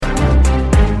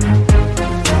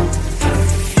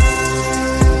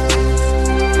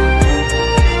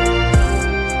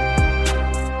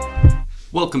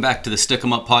Welcome back to the Stick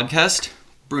 'em Up podcast.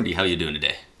 Brundy, how you doing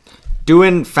today?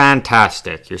 Doing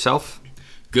fantastic. Yourself?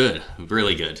 Good,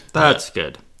 really good. That's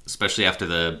good. Especially after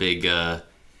the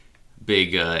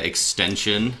big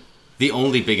extension, the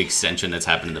only big extension that's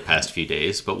happened in the past few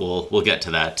days. But we'll get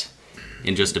to that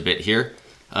in just a bit here.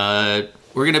 We're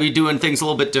going to be doing things a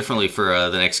little bit differently for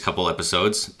the next couple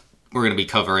episodes. We're going to be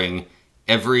covering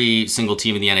every single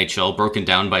team in the NHL, broken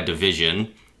down by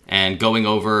division, and going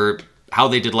over how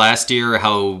they did last year,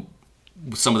 how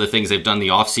some of the things they've done in the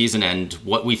offseason, and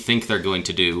what we think they're going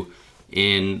to do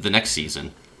in the next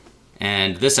season.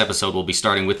 And this episode will be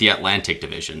starting with the Atlantic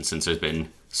Division, since there's been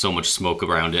so much smoke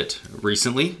around it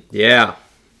recently. Yeah.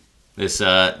 This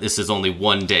is only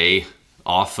one day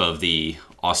off of the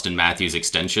Austin Matthews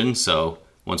extension, so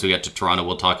once we get to Toronto,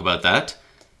 we'll talk about that.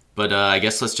 But I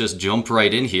guess let's just jump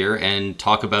right in here and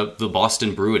talk about the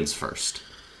Boston Bruins first.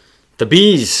 The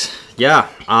Bees. Yeah.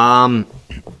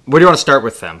 Where do you want to start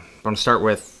with them? I want to start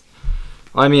with...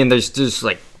 I mean, there's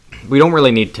like... We don't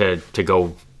really need to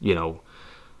go,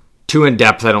 too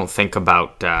in-depth, I don't think,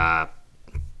 about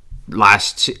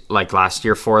last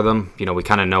year for them. We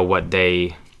kind of know what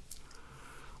they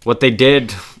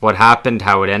did, what happened,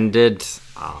 how it ended.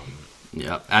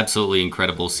 Yeah, absolutely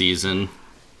incredible season.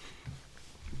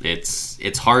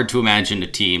 It's hard to imagine a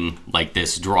team like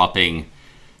this dropping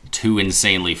too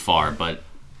insanely far, but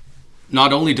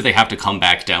not only do they have to come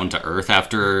back down to earth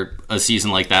after a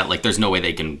season like that, like there's no way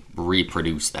they can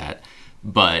reproduce that,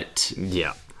 but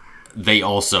yeah, they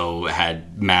also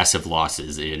had massive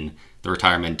losses in the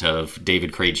retirement of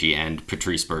David Krejci and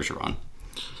Patrice Bergeron.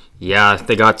 Yeah,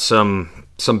 they got some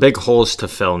big holes to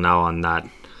fill now on that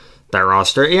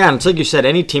roster. Yeah, and it's like you said,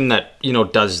 any team that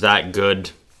does that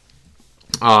good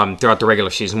throughout the regular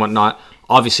season, whatnot,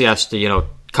 obviously has to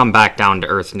come back down to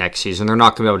earth next season. They're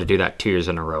not going to be able to do that 2 years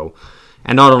in a row.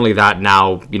 And not only that,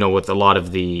 now with a lot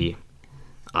of the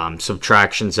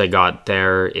subtractions they got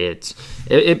there, it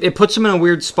puts them in a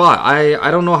weird spot. I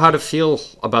don't know how to feel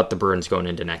about the Bruins going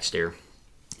into next year.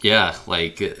 Yeah,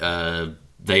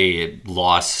 they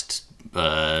lost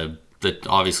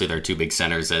obviously their two big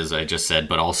centers, as I just said,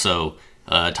 but also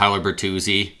Tyler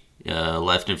Bertuzzi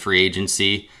left in free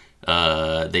agency.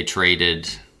 They traded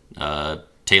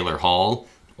Taylor Hall.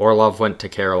 Orlov went to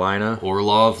Carolina.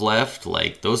 Orlov left.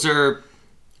 Those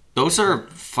are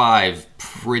 5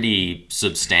 pretty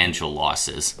substantial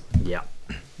losses. Yeah.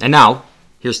 And now,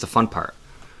 here's the fun part.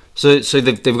 So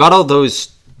they've got all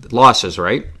those losses,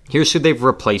 right? Here's who they've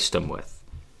replaced them with.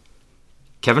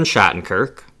 Kevin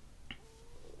Shattenkirk.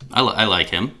 I like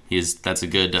him. That's a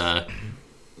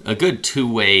good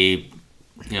two-way.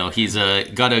 He's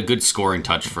got a good scoring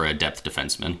touch for a depth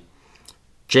defenseman.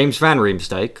 James Van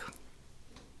Riemsdyk.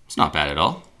 It's not bad at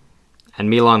all. And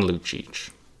Milan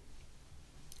Lucic.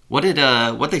 What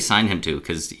they sign him to?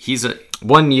 Because he's a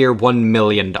 1 year, $1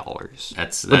 million.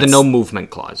 That's with a no movement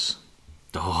clause.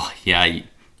 Oh yeah,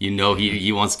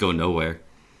 he wants to go nowhere.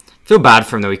 Feel bad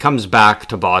for him though. He comes back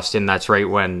to Boston. That's right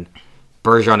when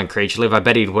Bergeron and Krejci leave. I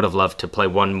bet he would have loved to play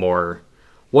one more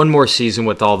season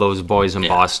with all those boys in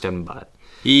Boston, but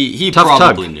he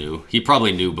probably knew. He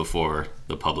probably knew before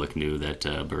the public knew that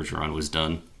Bergeron was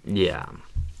done. Yeah.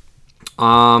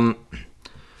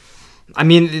 I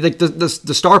mean,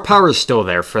 the star power is still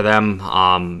there for them.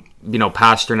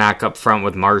 Pasternak up front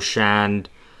with Marchand.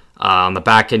 On the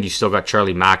back end, you still got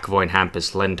Charlie McAvoy and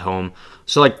Hampus Lindholm.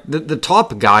 So, the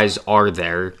top guys are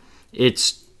there.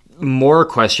 It's more a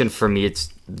question for me.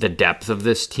 It's the depth of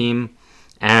this team.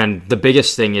 And the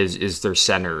biggest thing is their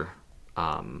center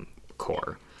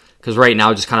core. Because right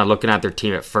now, just kind of looking at their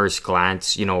team at first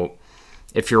glance,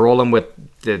 if you're rolling with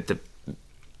the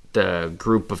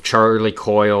group of Charlie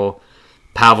Coyle,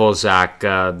 Pavel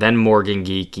Zacha, then Morgan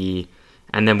Geekie,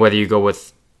 and then whether you go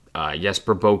with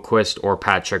Jesper Boquist or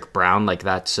Patrick Brown,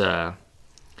 that's and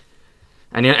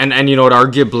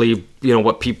arguably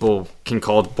what people can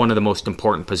call one of the most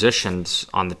important positions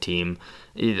on the team.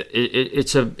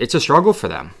 It's a struggle for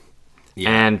them. Yeah,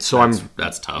 and so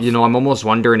that's tough. I'm almost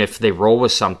wondering if they roll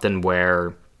with something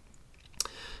where,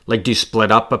 do you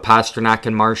split up a Pasternak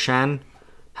and Marchand,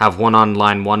 have one on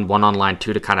line 1, one on line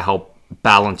 2 to kind of help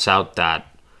balance out that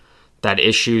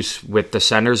issues with the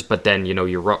centers, but then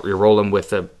you're rolling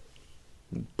with a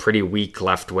pretty weak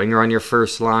left winger on your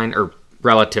first line, or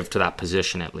relative to that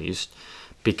position at least,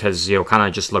 because kind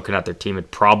of just looking at their team,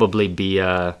 it'd probably be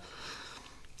a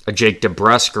Jake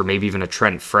DeBrusk or maybe even a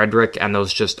Trent Frederick, and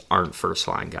those just aren't first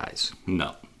line guys.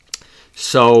 No.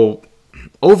 So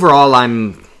overall,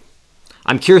 I'm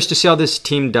curious to see how this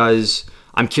team does.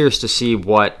 I'm curious to see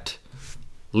what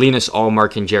Linus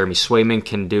Ullmark and Jeremy Swayman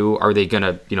can do. Are they going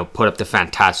to, put up the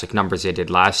fantastic numbers they did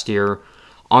last year?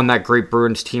 on that great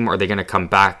Bruins team? Are they going to come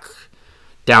back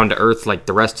down to earth like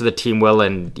the rest of the team will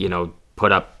and,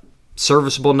 put up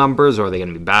serviceable numbers, or are they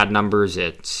going to be bad numbers?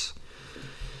 There's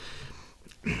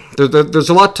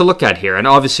a lot to look at here, and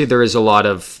obviously there is a lot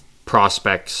of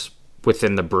prospects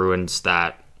within the Bruins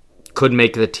that could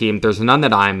make the team. There's none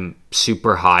that I'm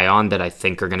super high on that I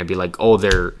think are going to be like, oh,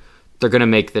 they're going to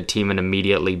make the team and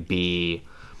immediately be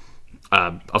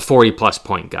a 40-plus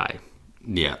point guy.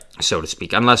 Yeah. So to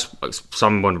speak. Unless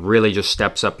someone really just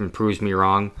steps up and proves me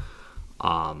wrong.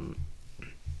 I'm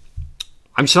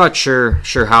just not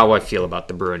sure how I feel about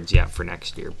the Bruins yet for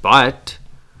next year. But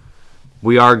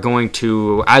we are going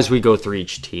to, as we go through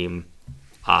each team,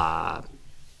 we're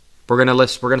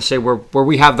gonna say where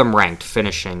we have them ranked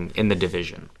finishing in the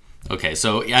division. Okay,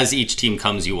 so as each team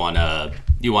comes, you wanna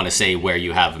say where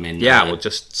you have them in. Yeah, we'll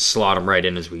just slot them right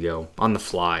in as we go on the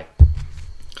fly.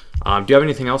 Do you have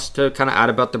anything else to kind of add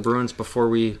about the Bruins before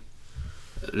we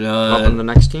hop on the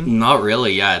next team? Not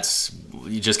really. Yeah,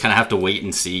 you just kind of have to wait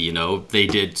and see. They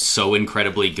did so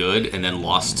incredibly good and then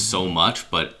lost so much,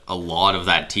 but a lot of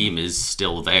that team is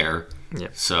still there. Yeah.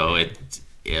 So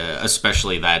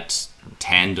especially that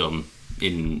tandem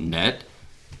in net,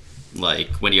 like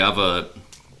when you have a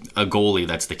goalie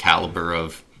that's the caliber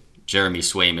of Jeremy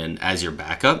Swayman as your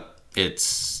backup,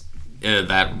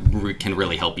 that can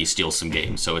really help you steal some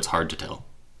games. So it's hard to tell.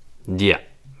 Yeah,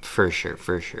 for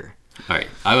sure. All right,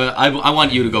 I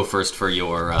want you to go first for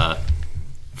your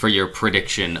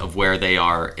prediction of where they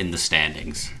are in the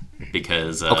standings,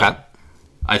 because okay.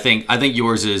 I think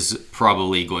yours is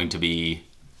probably going to be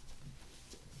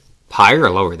higher or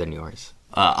lower than yours.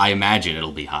 I imagine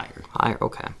it'll be higher. Higher,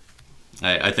 okay.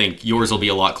 I think yours will be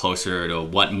a lot closer to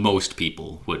what most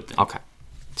people would think. Okay,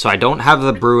 so I don't have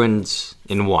the Bruins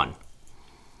in 1.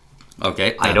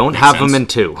 Okay, I don't have them in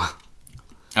 2.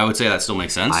 I would say that still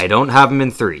makes sense. I don't have them in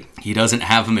 3. He doesn't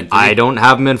have them in 3. I don't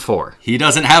have them in 4. He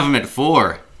doesn't have them at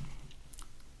 4.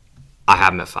 I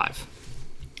have them at 5.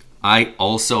 I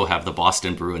also have the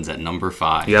Boston Bruins at number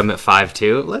 5. You have them at 5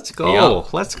 too? Let's go.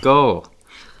 Yep. Let's go.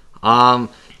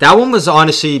 That one was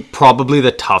honestly probably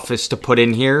the toughest to put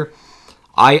in here.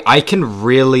 I can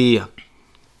really,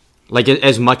 like,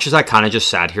 as much as I kind of just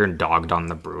sat here and dogged on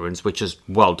the Bruins, which is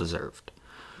well deserved.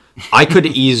 You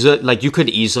could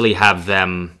easily have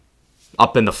them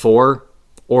up in the 4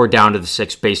 or down to the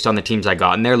 6 based on the teams I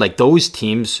got in there. Like, those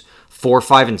teams, 4,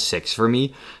 5, and 6 for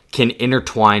me, can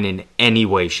intertwine in any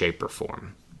way, shape, or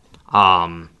form.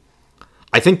 I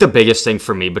think the biggest thing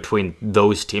for me between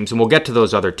those teams, and we'll get to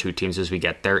those other 2 teams as we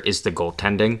get there, is the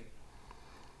goaltending.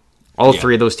 All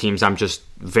 3 of those teams, I'm just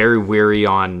very weary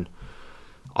on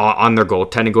their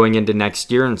goaltending going into next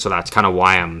year, and so that's kind of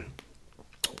why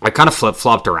I kind of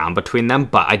flip-flopped around between them,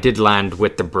 but I did land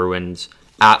with the Bruins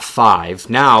at 5.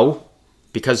 Now,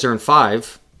 because they're in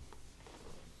 5,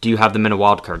 do you have them in a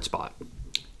wild card spot?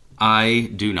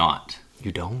 I do not.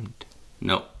 You don't?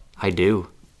 No. I do.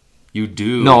 You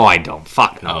do? No, I don't.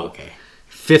 Fuck no. Oh, okay.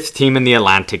 5th team in the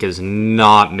Atlantic is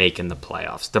not making the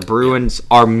playoffs. The Bruins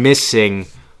are missing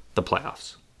the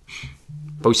playoffs.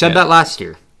 But we said that last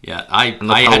year. Yeah, and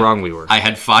look how wrong we were. I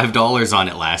had $5 on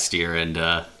it last year, and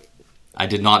I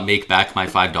did not make back my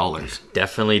 $5.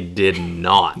 Definitely did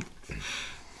not.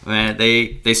 Man,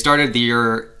 they started the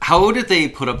year. How did they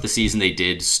put up the season they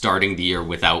did starting the year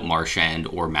without Marchand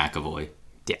or McAvoy?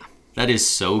 Yeah. That is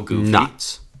so goofy.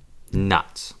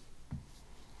 Nuts.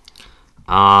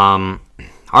 All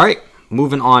right,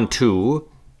 moving on to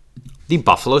the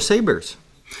Buffalo Sabres.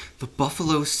 The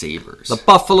Buffalo Sabres.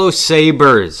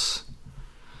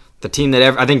 The team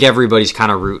that I think everybody's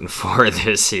kind of rooting for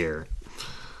this year.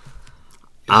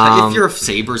 If you're a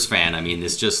Sabres fan, I mean,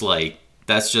 that's just like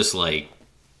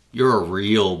you're a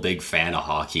real big fan of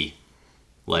hockey.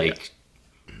 Like,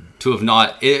 to have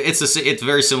not, it's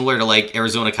very similar to like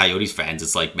Arizona Coyotes fans.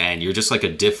 It's like, man, you're just like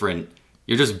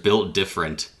you're just built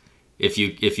different. If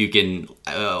you can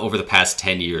over the past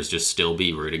 10 years just still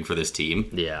be rooting for this team.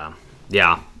 Yeah.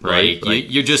 Right.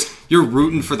 You're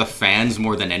rooting for the fans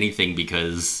more than anything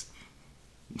because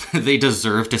they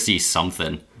deserve to see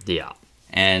something. Yeah.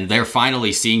 And they're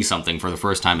finally seeing something for the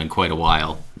first time in quite a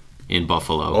while in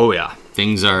Buffalo. Oh yeah.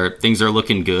 Things are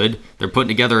looking good. They're putting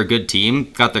together a good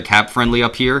team. Got their cap friendly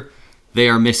up here. They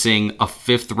are missing a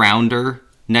 5th rounder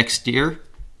next year.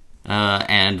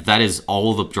 And that is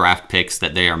all the draft picks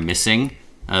that they are missing.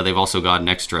 They've also got an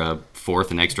extra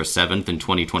 4th and extra 7th in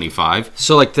 2025.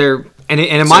 So like they're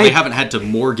they haven't had to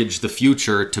mortgage the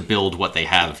future to build what they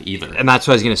have either. And that's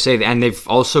what I was going to say. And they've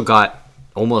also got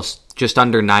almost just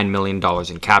under $9 million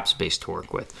in cap space to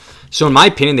work with. So in my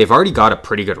opinion, they've already got a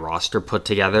pretty good roster put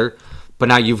together. But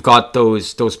now you've got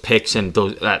those picks and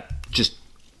those that just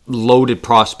loaded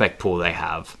prospect pool they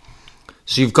have.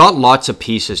 So you've got lots of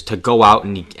pieces to go out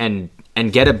and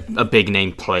get a big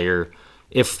name player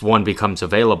if one becomes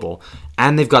available,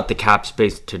 and they've got the cap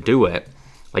space to do it.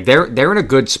 Like they're in a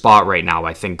good spot right now,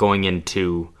 I think, going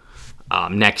into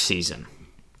next season.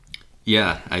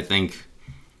 Yeah, I think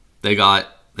they got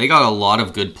a lot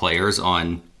of good players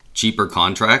on cheaper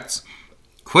contracts.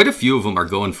 Quite a few of them are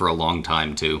going for a long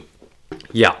time too.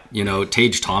 Yeah.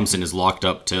 Tage Thompson is locked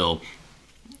up till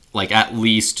like at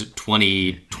least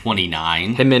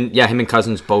 2029. Him and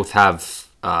Cousins both have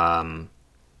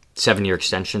 7-year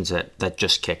extensions that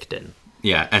just kicked in.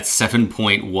 Yeah, at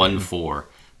 7.14.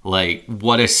 Like,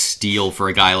 what a steal for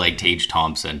a guy like Tage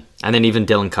Thompson. And then even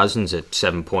Dylan Cousins at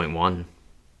 7.1.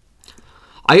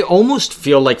 I almost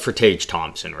feel like for Tage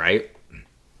Thompson, right?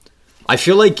 I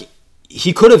feel like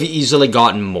he could have easily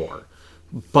gotten more.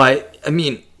 But, I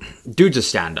mean, dude's a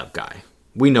stand-up guy.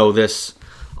 We know this.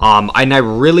 And I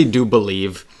really do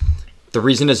believe the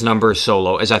reason his number is so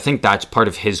low is I think that's part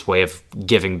of his way of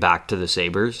giving back to the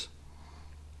Sabres.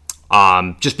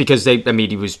 Just because he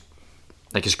was,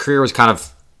 like, his career was kind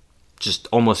of just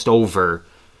almost over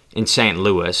in St.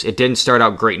 Louis. It didn't start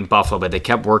out great in Buffalo, but they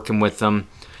kept working with him.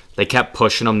 They kept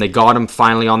pushing him. They got him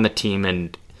finally on the team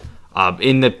and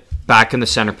back in the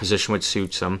center position, which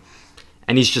suits him.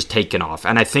 And he's just taken off.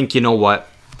 And I think, you know what,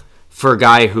 for a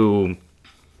guy who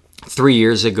 3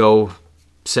 years ago,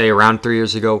 say around 3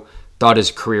 years ago, thought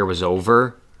his career was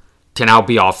over, to now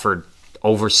be offered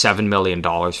over $7 million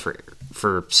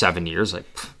for 7 years, like,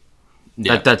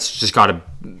 yeah. That's just got to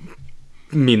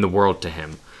mean the world to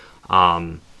him.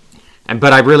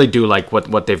 But I really do like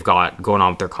what they've got going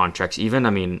on with their contracts. Even I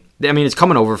mean it's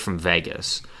coming over from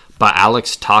Vegas, but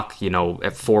Alex Tuck, at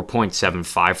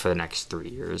 4.75 for the next 3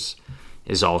 years,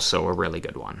 is also a really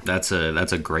good one. That's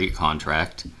a great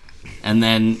contract. And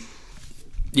then,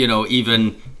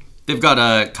 even they've got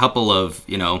a couple of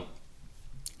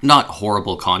not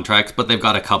horrible contracts, but they've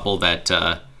got a couple that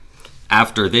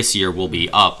after this year will be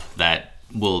up that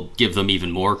will give them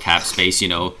even more cap space.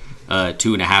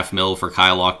 $2.5 million for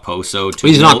Kyle Okposo.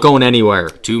 He's not going anywhere.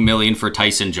 $2 million for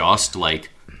Tyson Jost. Like,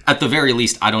 at the very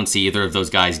least, I don't see either of those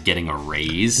guys getting a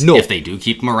raise if they do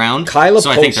keep him around. I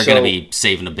think they're going to be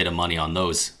saving a bit of money on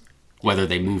those, whether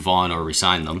they move on or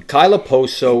resign them. Kyle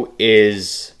Okposo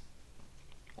is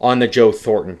on the Joe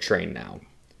Thornton train now.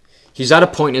 He's at a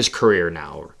point in his career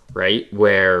now, right,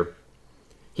 where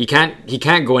he can't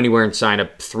go anywhere and sign a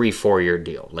 3-4 year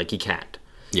deal. Like, he can't.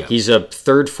 Yeah. He's a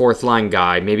third, fourth line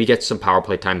guy. Maybe gets some power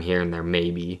play time here and there,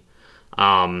 maybe.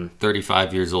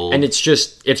 35 years old. And it's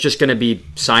just going to be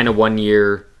sign a 1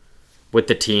 year with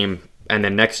the team, and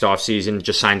then next offseason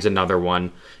just signs another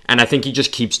one. And I think he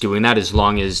just keeps doing that as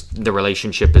long as the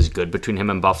relationship is good between him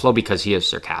and Buffalo, because he is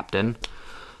their captain.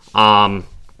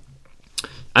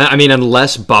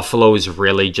 Unless Buffalo is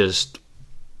really just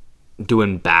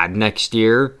doing bad next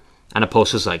year, and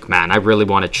Oposo's like, man, I really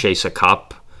want to chase a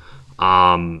cup.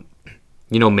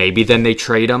 Maybe then they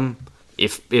trade him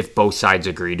if both sides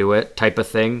agree to it, type of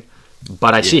thing.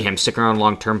 But I see him sticking around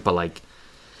long term. But like,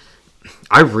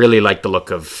 I really like the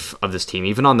look of this team.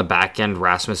 Even on the back end,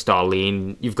 Rasmus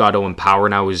Dahlin, you've got Owen Power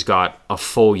now, who's got a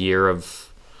full year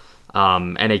of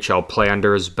NHL play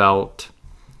under his belt.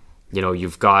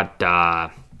 You've got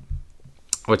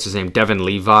what's his name, Devin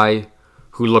Levi,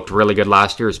 who looked really good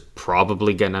last year, is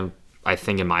probably gonna, I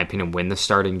think, in my opinion, win the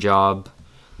starting job.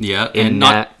 Yeah, and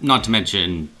not to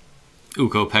mention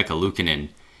Ukko-Pekka Luukkonen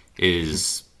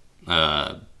is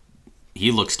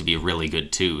he looks to be really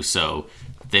good too. So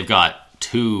they've got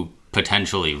two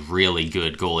potentially really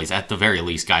good goalies, at the very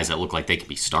least, guys that look like they could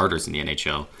be starters in the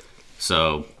NHL.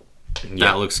 So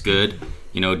that looks good.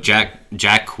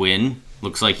 Jack Quinn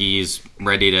looks like he's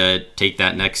ready to take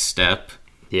that next step.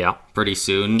 Yeah, pretty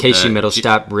soon. Casey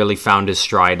Middlestat really found his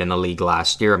stride in the league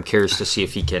last year. I'm curious to see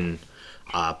if he can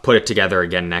put it together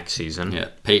again next season. Yeah,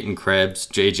 Peyton Krebs,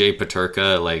 JJ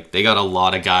Peterka, like, they got a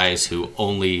lot of guys who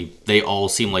they all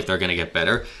seem like they're going to get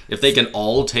better. If they can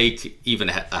all take even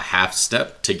a half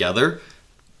step together,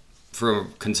 for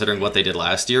considering what they did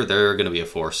last year, they're going to be a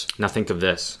force. Now think of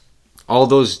this. All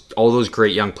those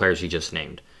great young players you just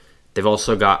named. They've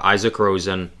also got Isaac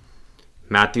Rosen,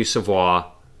 Matthew Savoie,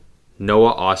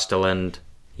 Noah Osterland,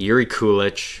 Yuri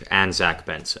Kulich, and Zach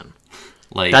Benson.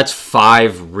 Like, that's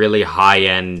 5 really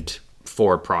high-end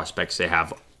forward prospects they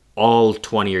have, all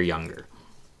 20 or younger.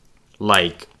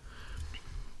 Like,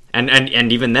 and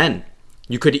even then,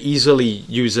 you could easily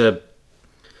use for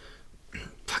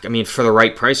the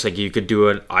right price, like, you could do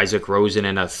an Isaac Rosen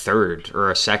in a third or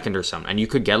a second or something, and you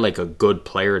could get like a good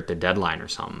player at the deadline or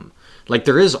something. Like,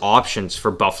 there is options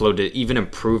for Buffalo to even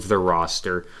improve their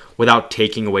roster without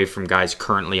taking away from guys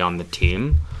currently on the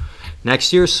team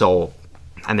next year. So,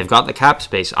 and they've got the cap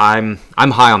space. I'm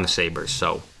high on the Sabres.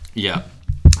 So yeah,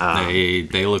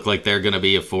 they look like they're going to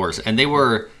be a force, and they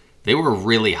were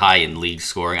really high in league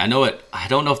scoring. I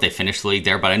don't know if they finished the league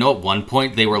there, but I know at one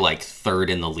point they were like third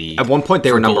in the league. At one point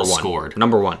they were number one. Scored.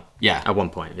 Number one. Yeah. At one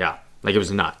point, yeah. Like, it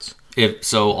was nuts.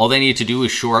 So all they need to do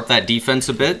is shore up that defense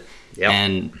a bit. Yep.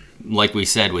 And like we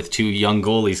said, with 2 young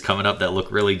goalies coming up that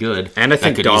look really good. And I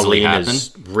think Dahlin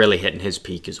is really hitting his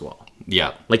peak as well.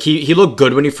 Yeah. Like, he looked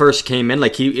good when he first came in.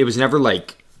 Like, it was never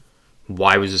like,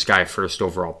 why was this guy a first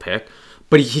overall pick?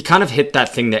 But he kind of hit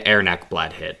that thing that Aaron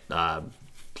Ekblad hit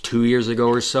 2 years ago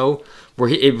or so, where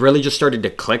it really just started to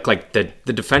click. Like, the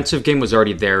defensive game was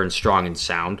already there and strong and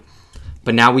sound.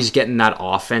 But now he's getting that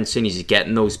offense in. He's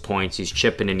getting those points. He's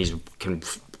chipping in. He can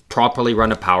properly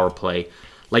run a power play.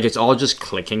 Like, it's all just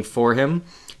clicking for him.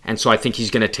 And so I think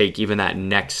he's going to take even that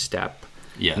next step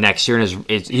next year. And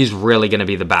he's really going to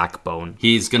be the backbone.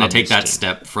 He's going to take that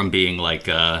step from being like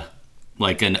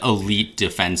an elite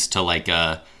defense to like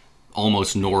a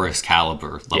almost Norris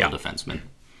caliber level defenseman.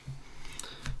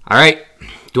 All right. Do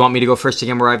you want me to go first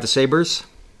again where I have the Sabres?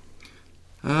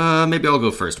 Maybe I'll go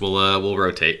first. We'll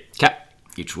rotate. Okay.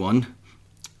 Each one.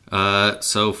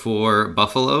 So for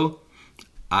Buffalo,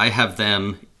 I have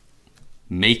them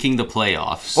making the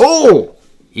playoffs. Oh!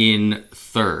 In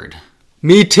third.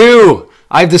 Me too!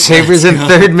 I have the Sabres in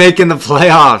third making the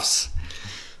playoffs.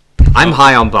 I'm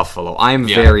high on Buffalo. I'm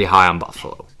very high on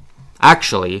Buffalo.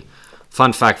 Actually,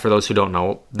 fun fact for those who don't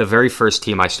know, the very first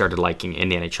team I started liking in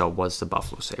the NHL was the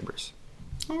Buffalo Sabres.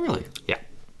 Oh, really? Yeah.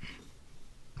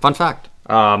 Fun fact.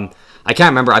 I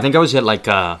can't remember. I think I was at like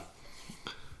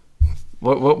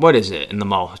what is it in the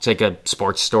mall? It's like a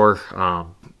sports store.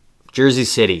 Jersey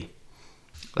City.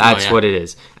 That's what it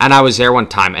is. And I was there one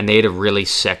time, and they had a really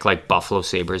sick like Buffalo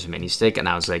Sabres mini stick, and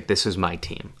I was like, "This is my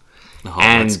team." Oh,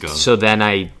 and let's go. So then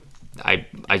I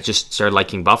just started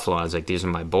liking Buffalo. I was like, "These are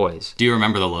my boys." Do you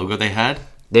remember the logo they had?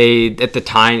 They at the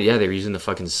time, they were using the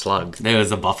fucking slug. It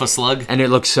was a Buffa slug, and it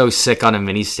looked so sick on a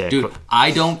mini stick. Dude,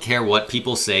 I don't care what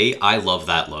people say. I love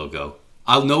that logo.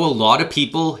 I know a lot of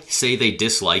people say they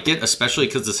dislike it, especially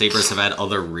because the Sabres have had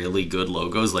other really good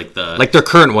logos, like their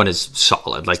current one is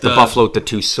solid, like the Buffalo with the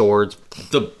 2 swords,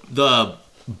 the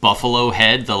Buffalo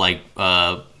head, the like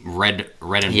red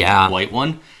and white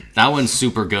one. That one's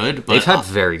super good. But they've had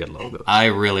very good logos. I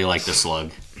really like the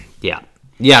slug. Yeah.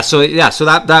 So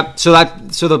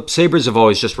the Sabres have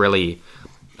always just really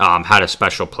had a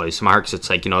special place in my heart. 'Cause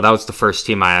it's like, that was the first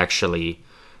team I actually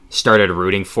started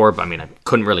rooting for, but I mean, I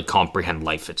couldn't really comprehend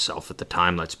life itself at the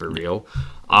time, let's be real.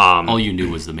 All you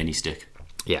knew was the mini stick.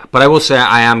 Yeah, but I will say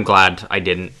I am glad I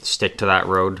didn't stick to that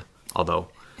road, although,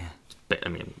 I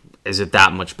mean, is it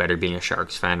that much better being a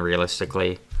Sharks fan,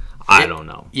 realistically? I don't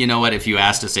know. You know what? If you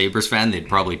asked a Sabres fan, they'd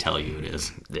probably tell you it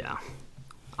is. Yeah.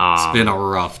 It's been a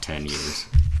rough 10 years.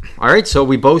 All right, so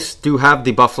we both do have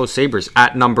the Buffalo Sabres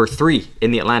at number 3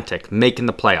 in the Atlantic, making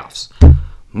the playoffs.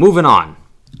 Moving on.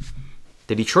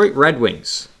 The Detroit Red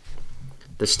Wings.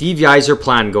 The Steve Yzerman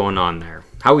plan going on there.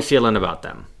 How are we feeling about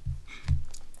them?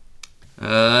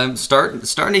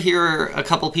 Starting to hear a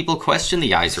couple people question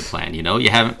the Yzerman plan.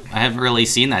 I haven't really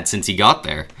seen that since he got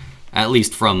there, at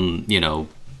least from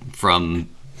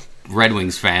Red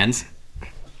Wings fans.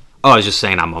 Oh, I was just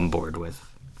saying I'm on board with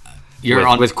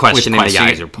questioning the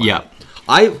Yzerman plan. Yeah,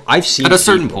 I've seen at a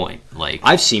certain point, like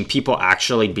I've seen people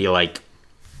actually be like,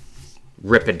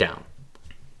 rip it down.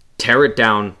 Tear it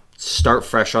down, start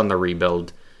fresh on the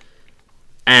rebuild,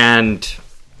 and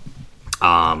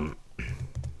going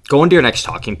to your next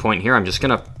talking point here, I'm just going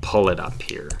to pull it up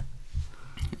here.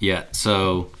 Yeah,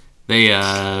 so they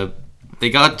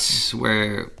got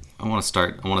where I want to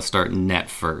start. I want to start net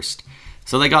first.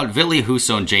 So they got Ville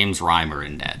Husso and James Reimer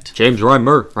in net. James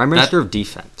Reimer, Minister of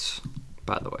Defense,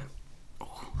 by the way.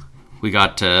 We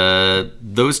got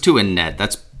those two in net.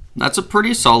 That's a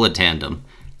pretty solid tandem.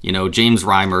 James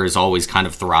Reimer has always kind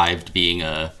of thrived being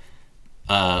a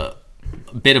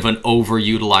bit of an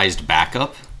overutilized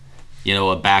backup.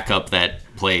 A backup that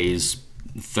plays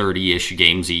 30-ish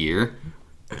games a year.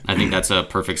 I think that's a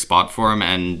perfect spot for him.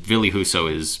 And Ville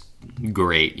Husso is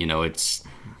great. It's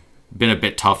been a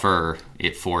bit tougher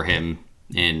for him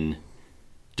in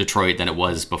Detroit than it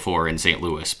was before in St.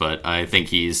 Louis. But I think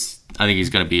he's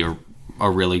going to be a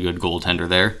really good goaltender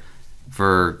there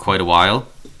for quite a while.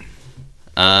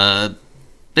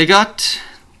 They got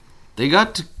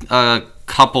a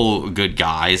couple good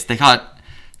guys. They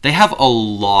have a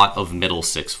lot of middle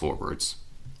 6 forwards,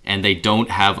 and they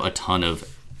don't have a ton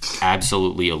of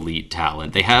absolutely elite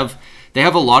talent. They have they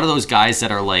have a lot of those guys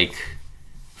that are like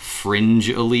fringe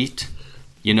elite.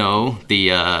 You know, the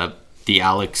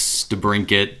Alex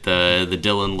DeBrincat, the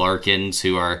Dylan Larkins,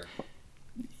 who are,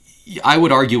 I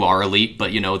would argue, are elite,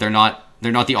 but you know, they're not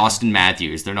the Austin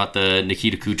Matthews, they're not the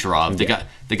Nikita Kucherov,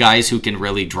 the guys who can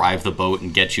really drive the boat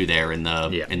and get you there in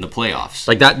the playoffs.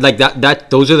 Like that.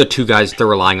 Those are the two guys they're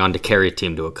relying on to carry a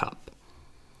team to a cup,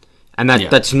 and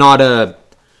that's not a,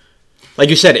 like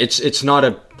you said, it's not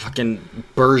a fucking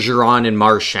Bergeron and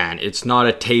Marchand. It's not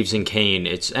a Taves and Kane.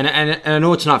 And I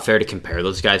know it's not fair to compare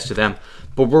those guys to them,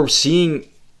 but we're seeing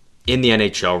in the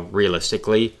NHL,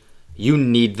 realistically, you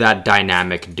need that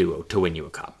dynamic duo to win you a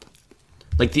cup.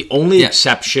 Like, the only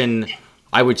exception,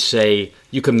 I would say,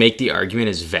 you can make the argument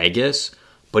is Vegas,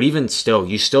 but even still,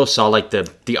 you still saw like the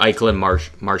Eichel and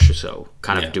Marchessault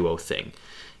kind of duo thing.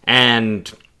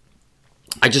 And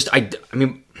I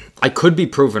mean, I could be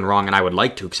proven wrong, and I would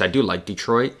like to, because I do like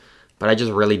Detroit, but I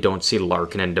just really don't see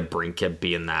Larkin and DeBrincat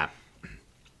being that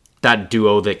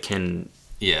duo that can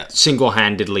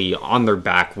single-handedly, on their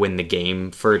back, win the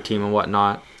game for a team and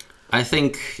whatnot. I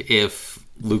think if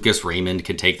Lucas Raymond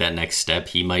could take that next step,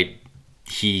 he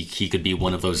could be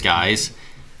one of those guys.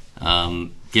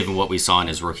 Given what we saw in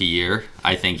his rookie year,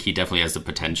 I think he definitely has the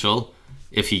potential.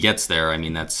 If he gets there, I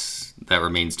mean, that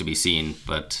remains to be seen,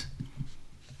 but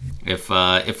if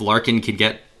Larkin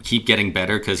could keep getting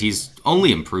better, because he's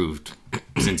only improved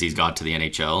since he's got to the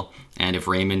NHL, and if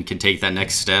Raymond can take that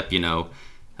next step, you know,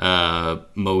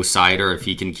 Mo Seider, if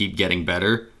he can keep getting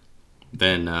better,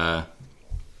 then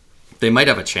they might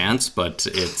have a chance, but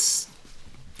it's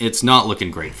not looking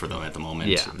great for them at the moment.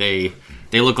 Yeah.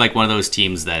 They look like one of those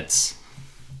teams that's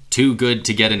too good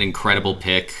to get an incredible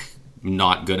pick,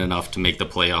 not good enough to make the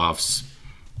playoffs.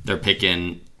 They're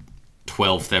picking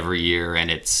 12th every year,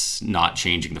 and it's not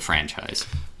changing the franchise.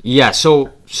 Yeah,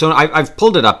 so I've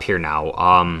pulled it up here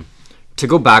now. To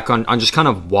go back on just kind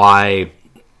of why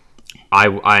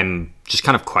I'm just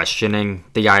kind of questioning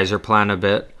the Yzer plan a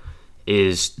bit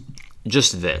is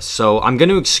just this. So I'm going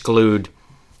to exclude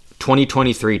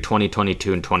 2023,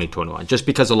 2022, and 2021, just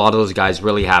because a lot of those guys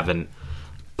really haven't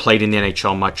played in the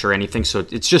NHL much or anything, so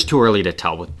it's just too early to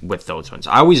tell with those ones.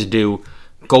 I always do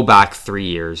go back 3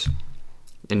 years,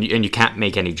 and you can't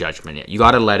make any judgment yet. You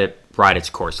got to let it ride its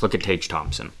course. Look at Tage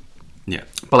Thompson. Yeah.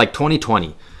 But like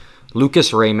 2020,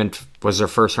 Lucas Raymond was their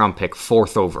first-round pick,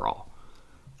 4th overall.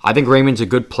 I think Raymond's a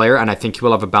good player, and I think he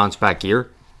will have a bounce-back year.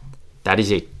 That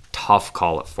is a tough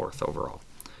call at 4th overall.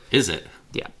 Is it?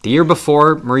 Yeah. The year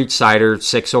before, Moritz Seider,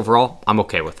 6th overall, I'm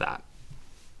okay with that.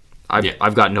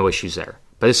 I've got no issues there.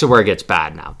 But this is where it gets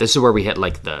bad now. This is where we hit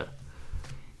like the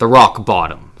rock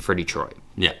bottom for Detroit.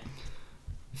 Yeah.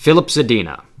 Philip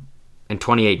Zadina in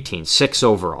 2018, 6th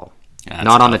overall. Yeah,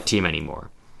 not tough. On the team anymore.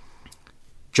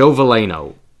 Joe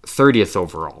Veleno, 30th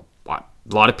overall. A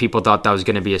lot of people thought that was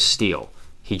going to be a steal.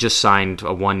 He just signed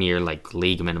a 1-year like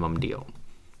league minimum deal.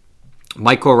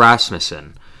 Michael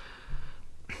Rasmussen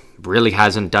really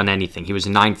hasn't done anything. He was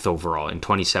 9th overall in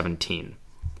 2017.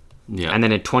 Yeah. And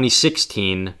then in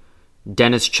 2016,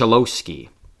 Dennis Cholowski,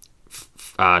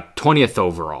 20th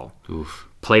overall. Oof.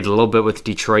 Played a little bit with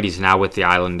Detroit. He's now with the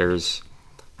Islanders.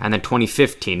 And then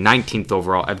 2015, 19th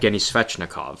overall, Evgeny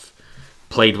Svechnikov.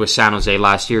 Played with San Jose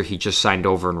last year. He just signed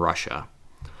over in Russia.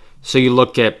 So you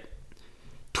look at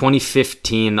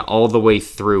 2015 all the way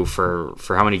through for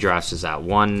how many drafts is that?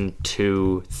 1,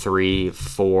 2, 3,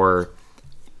 4.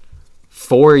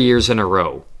 4 years in a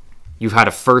row. You've had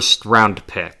a first-round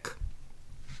pick.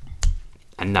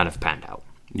 And none have panned out.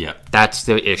 Yeah. That's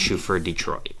the issue for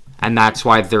Detroit. And that's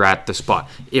why they're at the spot.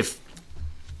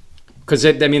 Because,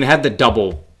 they had the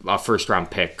double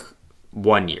first-round pick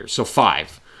 1 year. So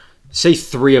 5. Say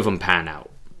 3 of them pan out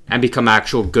and become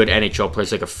actual good NHL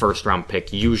players like a first-round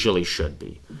pick usually should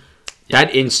be. Yeah.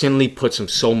 That instantly puts them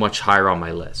so much higher on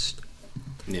my list.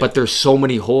 Yeah. But there's so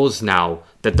many holes now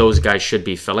that those guys should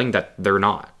be filling that they're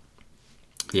not.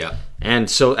 Yeah.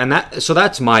 So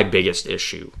that's my biggest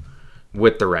issue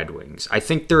with the Red Wings. I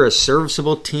think they're a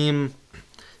serviceable team.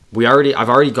 I've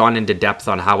already gone into depth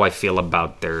on how I feel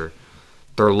about their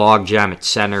logjam at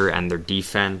center and their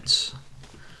defense.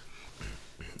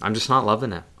 I'm just not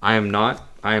loving it. I am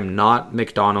not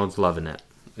McDonald's loving it.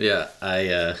 Yeah,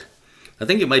 I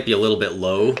think it might be a little bit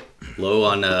low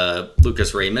on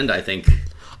Lucas Raymond. I think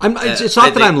it's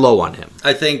not that I'm low on him.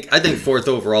 I think 4th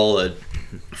overall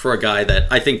for a guy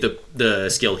that I think the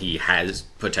skill he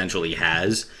potentially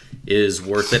has is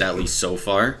worth it, at least so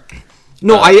far.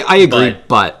 No, I agree,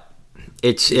 but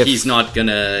he's not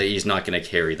gonna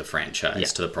carry the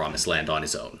franchise to the promised land on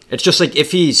his own. It's just like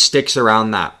if he sticks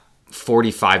around that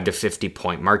 45 to 50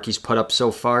 point mark he's put up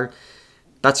so far,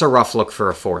 that's a rough look for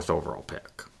a 4th overall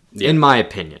pick, in my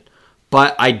opinion.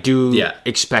 But I do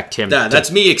expect him.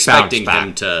 That's me expecting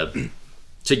him to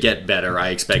get better. I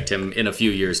expect him in a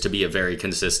few years to be a very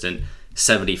consistent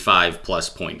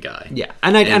 75+ point guy. Yeah,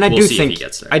 and I do think he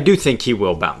gets there. I do think he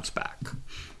will bounce back.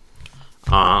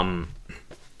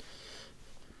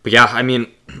 But yeah, I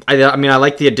mean, I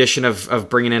like the addition of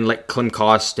bringing in like Klim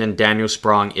Kost and Daniel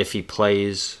Sprong if he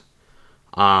plays.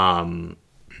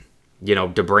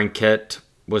 DeBrincat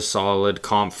was solid.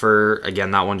 Comfer,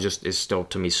 again, that one just is still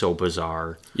to me so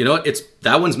bizarre. You know what?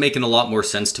 That one's making a lot more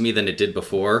sense to me than it did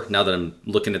before. Now that I'm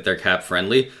looking at their cap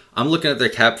friendly,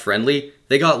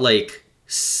 they got like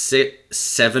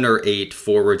 7 or 8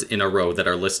 forwards in a row that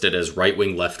are listed as right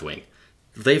wing, left wing.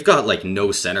 They've got like no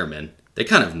centerman. They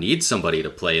kind of need somebody to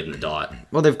play in the dot.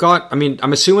 Well, they've got. I mean,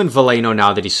 I'm assuming Veleno,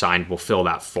 now that he signed, will fill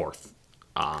that 4th.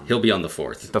 He'll be on the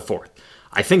 4th. The 4th.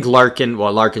 I think Larkin.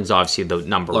 Well, Larkin's obviously the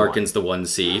number Larkin's one.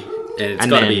 Larkin's the 1C, and it's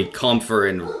got to be Comfer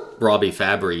and Robbie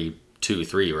Fabry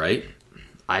 2-3, right?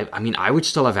 I mean, I would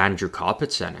still have Andrew Kopp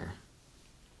at center.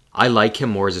 I like him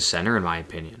more as a center, in my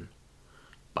opinion.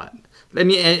 But I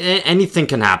mean, anything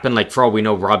can happen. Like, for all we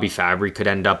know, Robbie Fabry could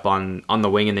end up on the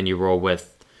wing, and then you roll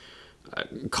with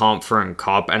Comfer and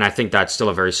Kopp, and I think that's still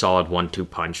a very solid 1-2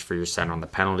 punch for your center on the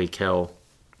penalty kill.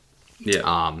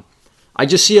 Yeah. I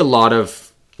just see a lot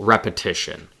of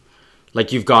repetition.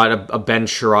 Like, you've got a Ben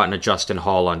Sherratt and a Justin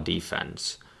Hall on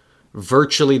defense.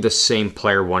 Virtually the same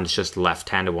player. One's just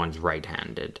left-handed, one's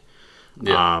right-handed.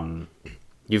 Yeah.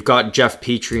 You've got Jeff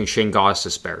Petrie and Shane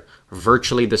Gostisbehere.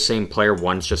 Virtually the same player.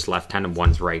 One's just left-handed,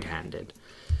 one's right-handed.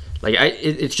 Like,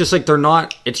 it's just like they're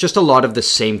not... It's just a lot of the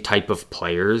same type of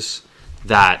players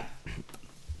that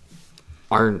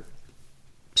aren't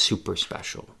super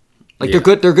special. Like,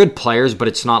 they're good players, but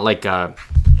it's not like a...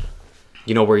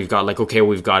 where you've got like, okay,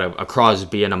 we've got a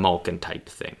Crosby and a Malkin type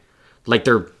thing. Like,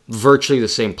 they're virtually the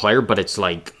same player, but it's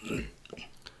like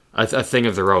a thing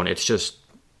of their own. It's just...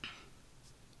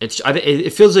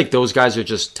 It feels like those guys are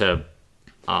just to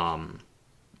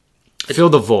fill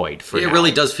the void for it now,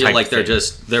 really does feel like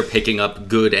they're picking up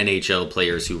good NHL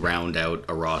players who round out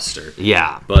a roster.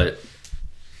 Yeah. But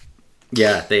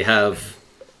yeah, they have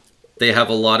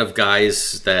a lot of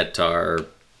guys that are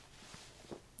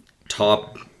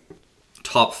top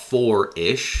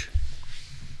 4-ish,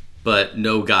 but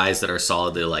no guys that are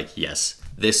solidly like, yes,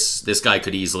 this guy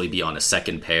could easily be on a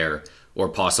second pair or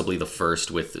possibly the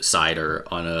first with Seider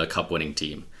on a cup-winning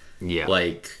team. Yeah.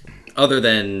 Like, other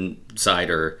than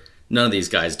Seider, none of these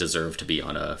guys deserve to be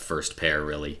on a first pair,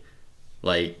 really.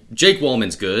 Like, Jake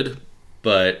Wallman's good,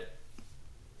 and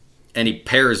he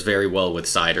pairs very well with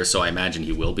Seider, so I imagine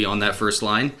he will be on that first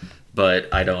line, but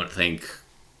I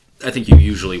think you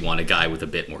usually want a guy with a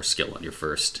bit more skill on your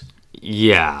first.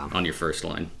 Yeah. On your first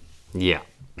line. Yeah.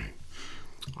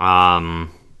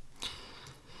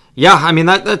 Yeah, I mean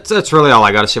that's really all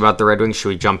I got to say about the Red Wings. Should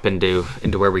we jump into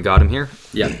where we got him here?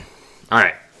 Yeah. All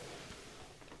right.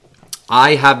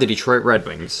 I have the Detroit Red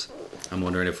Wings. I'm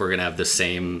wondering if we're gonna have the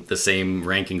same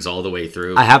rankings all the way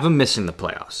through. I have them missing the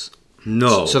playoffs.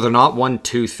 No. So they're not 1,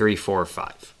 2, 3, 4,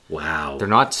 5. Wow. They're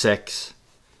not 6.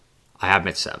 I have them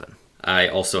at 7. I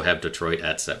also have Detroit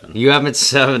at 7. You have them at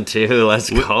 7 too. Let's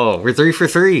go. We're 3 for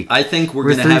 3. I think we're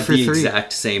gonna have the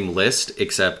exact same list,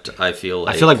 except I feel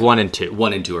like 1 and 2.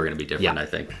 1 and 2 are gonna be different. Yeah. I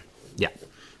think. Yeah.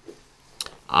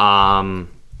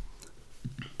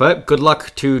 But good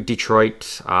luck to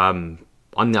Detroit on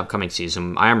the upcoming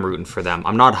season. I am rooting for them.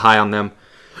 I'm not high on them,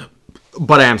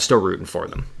 but I am still rooting for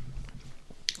them.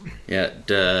 Yeah,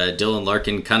 Dylan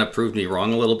Larkin kind of proved me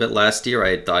wrong a little bit last year.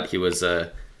 I thought he was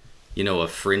a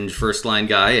fringe first line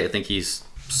guy. I think he's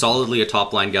solidly a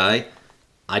top line guy.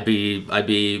 I'd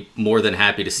be more than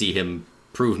happy to see him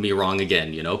prove me wrong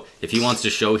again. If he wants to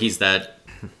show he's that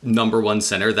number one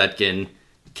center that can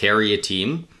carry a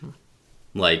team,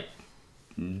 like,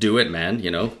 do it, man.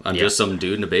 I'm just some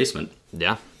dude in a basement.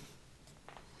 Yeah.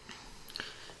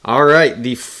 All right,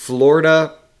 the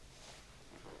Florida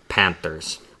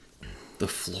Panthers. The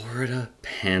Florida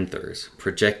Panthers,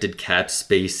 projected cap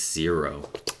space 0.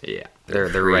 Yeah, they're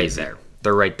right there.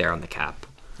 They're right there on the cap.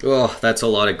 Oh, that's a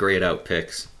lot of grayed out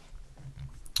picks.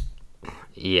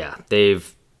 Yeah, they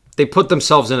put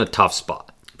themselves in a tough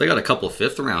spot. They got a couple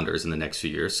 5th rounders in the next few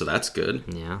years, so that's good.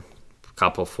 Yeah, a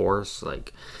couple 4s.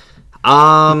 Like,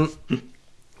 I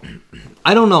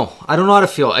don't know. I don't know how to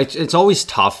feel. It's always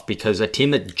tough because a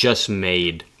team that just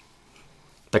made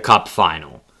the Cup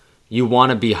final, you want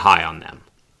to be high on them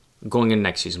going into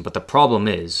next season. But the problem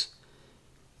is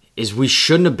we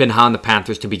shouldn't have been high on the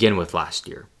Panthers to begin with last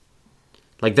year.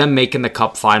 Like, them making the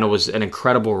Cup final was an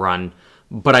incredible run,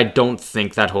 but I don't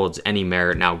think that holds any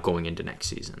merit now going into next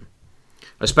season.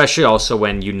 Especially also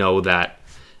when you know that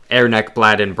Aaron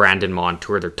Ekblad and Brandon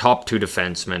Montour, their top 2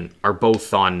 defensemen, are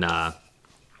both on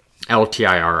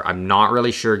LTIR. I'm not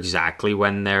really sure exactly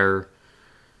when they're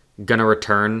going to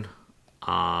return.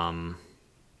 So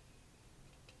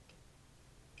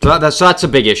that's a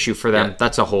big issue for them. Yeah.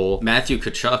 That's a hole. Matthew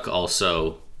Tkachuk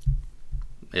also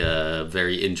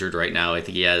very injured right now. I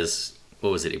think he has,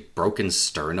 a broken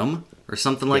sternum or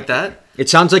something like that? It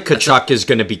sounds like Tkachuk is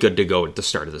going to be good to go at the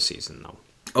start of the season, though.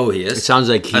 Oh, he is? It sounds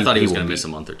like I thought he was going to miss a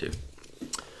month or two.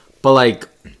 But, like,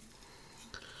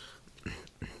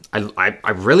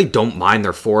 I really don't mind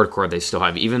their forward core they still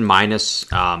have. Even minus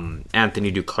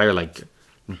Anthony Duclair, like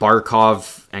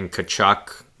Barkov and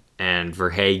Tkachuk and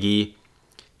Verhaeghe.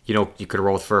 You know, you could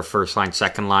roll for a first line,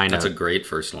 second line. That's a great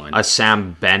first line. A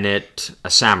Sam Bennett, a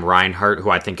Sam Reinhart, who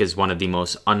I think is one of the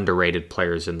most underrated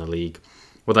players in the league.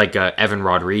 With, like, Evan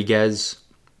Rodriguez.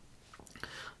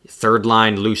 Third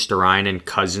line, Luosterainen,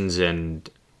 Cousins, and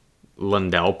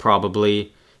Lundell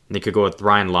probably. And they could go with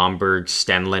Ryan Lomberg,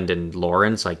 Stenlund, and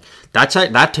Lawrence. Like that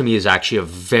to me is actually a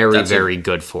very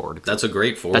good forward group. That's a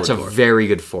great forward group. That's a very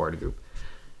good forward group.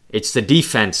 It's the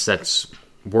defense that's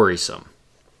worrisome.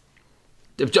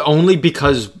 Only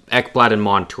because Ekblad and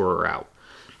Montour are out.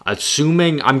 I'm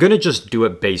going to just do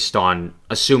it based on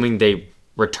assuming they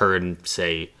return,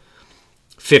 say,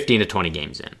 15 to 20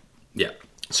 games in. Yeah.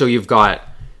 So you've got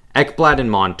Ekblad and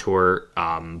Montour,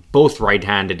 both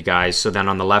right-handed guys. So then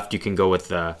on the left, you can go with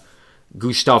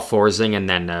Gustav Forsling and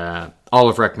then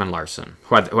Oliver Ekman-Larsson,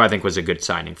 who I think was a good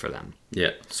signing for them.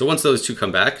 Yeah. So once those two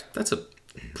come back, that's a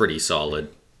pretty solid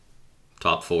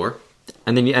top 4.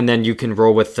 And then you can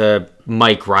roll with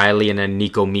Mike Riley and then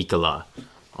Nico Mikkola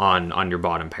on your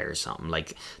bottom pair or something.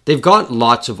 Like, they've got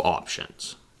lots of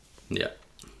options. Yeah.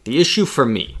 The issue for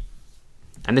me,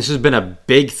 and this has been a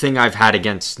big thing I've had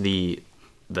against the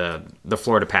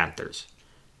Florida Panthers,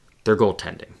 their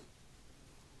goaltending.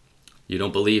 You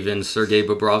don't believe in Sergei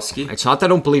Bobrovsky? It's not that I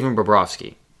don't believe in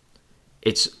Bobrovsky.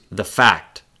 It's the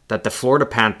fact that the Florida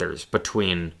Panthers,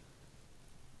 between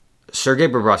Sergei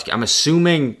Bobrovsky, I'm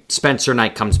assuming Spencer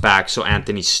Knight comes back, so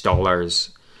Anthony Stolarz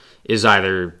is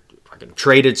either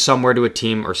traded somewhere to a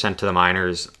team or sent to the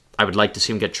minors. I would like to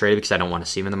see him get traded because I don't want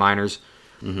to see him in the minors.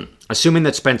 Mm-hmm. Assuming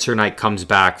that Spencer Knight comes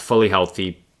back fully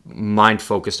healthy, mind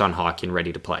focused on hockey and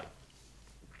ready to play.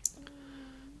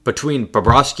 Between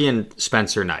Bobrovsky and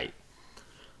Spencer Knight,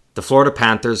 the Florida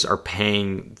Panthers are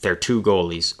paying their 2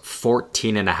 goalies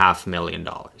 $14.5 million.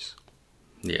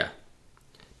 Yeah.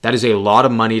 That is a lot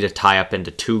of money to tie up into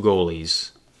 2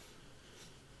 goalies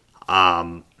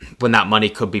when that money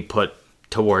could be put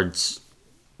towards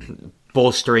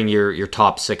bolstering your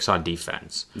top 6 on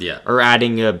defense. Yeah. Or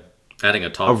adding a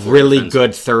top really defense.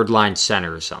 Good third line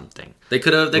center or something. They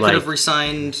could have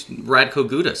re-signed Radko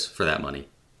Gudas for that money.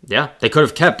 Yeah, they could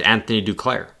have kept Anthony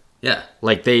Duclair. Yeah.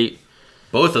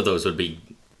 Both of those would be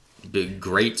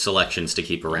great selections to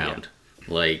keep around.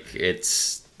 Yeah. Like,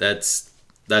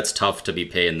 that's tough to be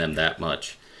paying them that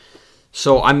much.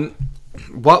 So I'm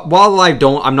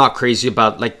not crazy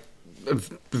about, like, a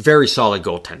very solid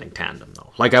goaltending tandem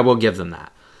though. Like, I will give them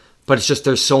that. But it's just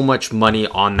there's so much money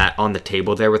on the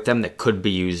table there with them that could be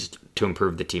used to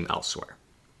improve the team elsewhere.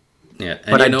 Yeah,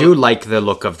 but I do like the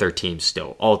look of their team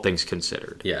still, all things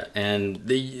considered. Yeah, and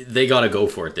they got to go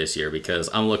for it this year because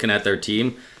I'm looking at their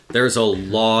team. There's a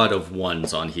lot of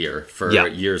ones on here for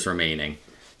years remaining.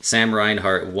 Sam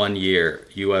Reinhart, 1 year,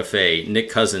 UFA.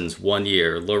 Nick Cousins, 1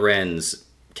 year. Lorenz,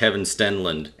 Kevin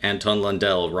Stenlund, Anton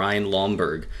Lundell, Ryan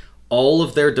Lomberg. All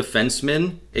of their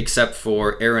defensemen, except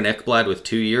for Aaron Ekblad with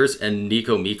 2 years and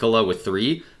Nico Mikkola with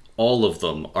 3, all of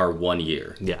them are 1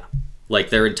 year. Yeah. Like,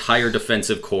 their entire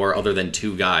defensive core, other than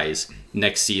 2 guys,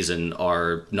 next season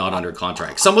are not under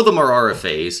contract. Some of them are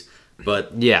RFAs,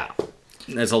 but yeah,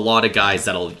 there's a lot of guys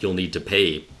you'll need to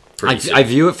pay pretty soon. I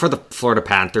view it for the Florida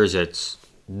Panthers, it's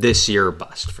this year or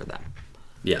bust for them.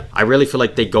 Yeah. I really feel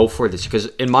like they go for this because,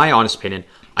 in my honest opinion,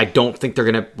 I don't think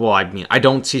they're going to... I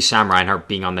don't see Sam Reinhart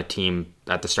being on the team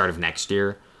at the start of next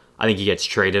year. I think he gets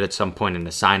traded at some point in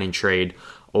the sign-in trade,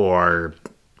 or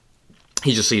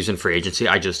he just leaves in free agency.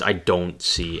 I don't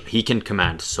see... He can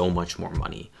command so much more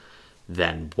money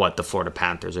than what the Florida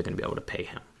Panthers are going to be able to pay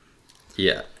him.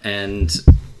 Yeah, and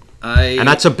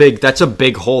that's a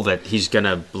big hole that he's going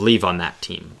to leave on that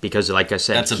team because, like I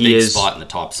said, that's a big spot in the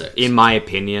top 6. In my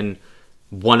opinion,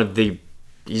 one of the...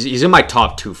 He's in my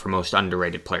top 2 for most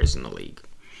underrated players in the league.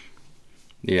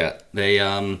 Yeah, they.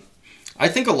 I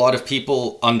think a lot of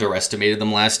people underestimated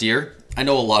them last year. I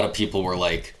know a lot of people were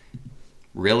like,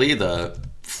 "Really, the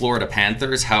Florida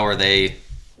Panthers? How are they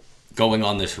going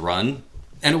on this run?"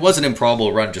 And it was an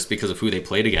improbable run just because of who they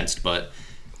played against, but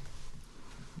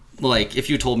like if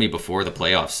you told me before the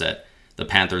playoffs that the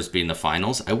Panthers be in the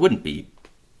finals, I wouldn't be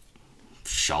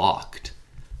shocked.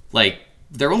 Like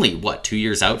they're only 2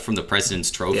 years out from the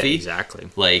President's Trophy. Yeah, exactly.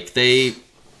 Like they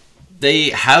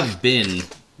have been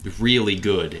really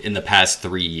good in the past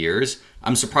 3 years.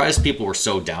 I'm surprised people were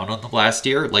so down on them last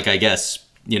year. Like I guess,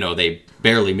 they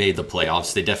barely made the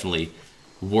playoffs. They definitely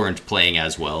weren't playing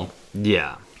as well.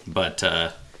 Yeah. But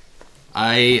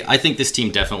I think this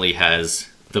team definitely has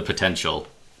the potential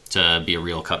to be a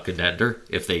real cup contender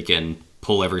if they can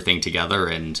pull everything together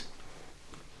and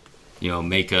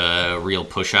make a real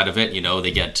push out of it.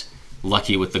 They get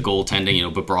lucky with the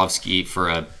goaltending. Bobrovsky for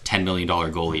a $10 million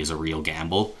goalie is a real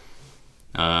gamble.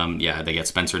 They get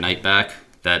Spencer Knight back.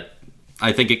 That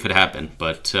I think it could happen,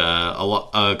 but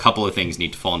a couple of things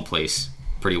need to fall in place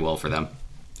pretty well for them.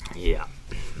 Yeah.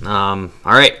 All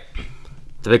right.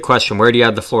 The big question, where do you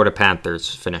have the Florida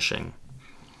Panthers finishing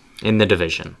in the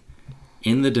division?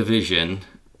 In the division,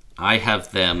 I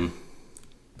have them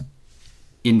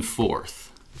in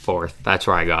fourth. Fourth. That's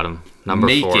where I got them. Number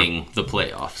 4. Making the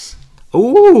playoffs.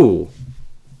 Ooh.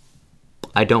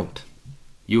 I don't.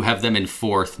 You have them in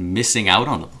fourth, missing out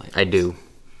on the playoffs. I do.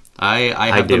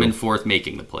 I have them in fourth,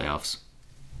 making the playoffs.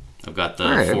 I've got the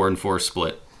 4-4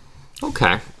 split.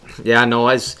 Okay. Yeah, no,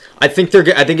 I think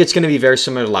it's going to be very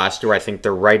similar to last year. I think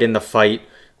they're right in the fight,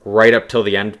 right up till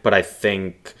the end. But I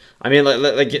think,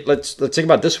 let's think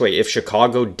about it this way: if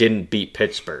Chicago didn't beat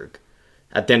Pittsburgh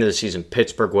at the end of the season,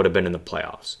 Pittsburgh would have been in the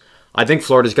playoffs. I think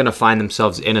Florida's going to find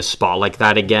themselves in a spot like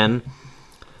that again,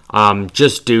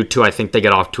 just due to I think they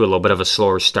get off to a little bit of a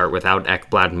slower start without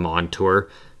Ekblad and Montour,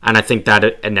 and I think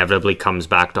that inevitably comes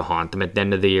back to haunt them at the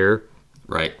end of the year.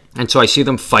 Right. And so I see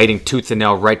them fighting tooth and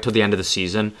nail right till the end of the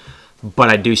season, but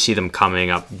I do see them coming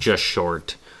up just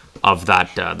short of that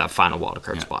final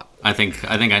wildcard spot. I think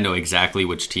I know exactly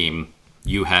which team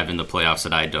you have in the playoffs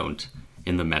that I don't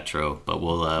in the Metro, but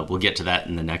we'll get to that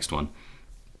in the next one.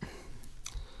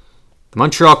 The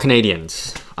Montreal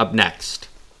Canadiens up next.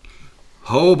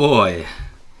 Oh boy.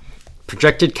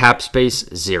 Projected cap space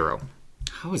 0.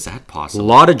 How is that A possible?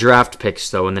 lot of draft picks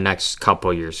though in the next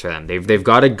couple of years for them. They've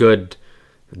got a good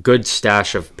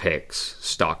stash of picks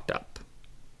stocked up.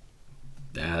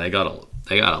 Yeah, they got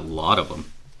a lot of them.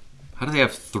 How do they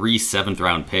have 3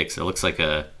 7th-round picks? It looks like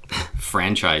a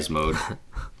franchise mode.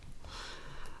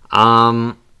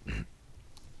 I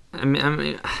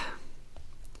mean,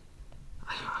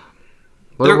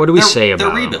 what do we say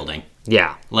about they're rebuilding?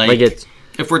 Yeah,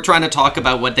 if we're trying to talk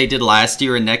about what they did last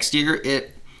year and next year,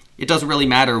 it doesn't really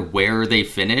matter where they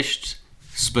finished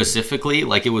specifically.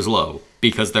 Like it was low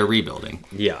because they're rebuilding.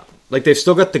 Yeah, like they've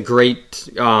still got the great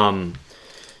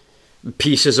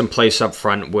pieces in place up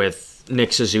front with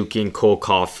Nick Suzuki and Cole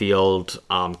Caulfield.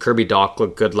 Kirby Dach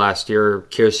looked good last year.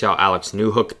 Curious how Alex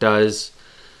Newhook does.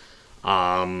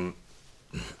 I'm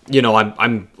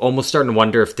almost starting to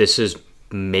wonder if this is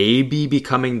maybe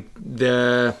becoming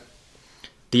the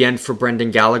end for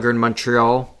Brendan Gallagher in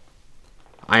Montreal.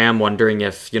 I am wondering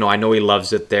if, I know he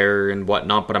loves it there and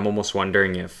whatnot, but I'm almost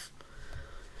wondering if,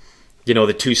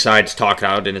 the two sides talk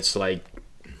out and it's like,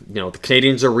 the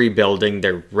Canadians are rebuilding.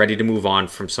 They're ready to move on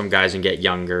from some guys and get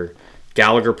younger.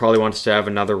 Gallagher probably wants to have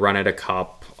another run at a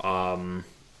cup.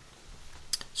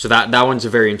 So that one's a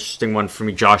very interesting one for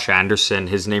me. Josh Anderson,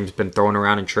 his name's been thrown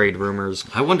around in trade rumors.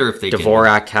 I wonder if they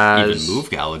Dvorak can even move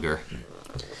Gallagher.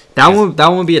 That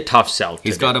one would be a tough sell.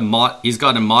 He's got a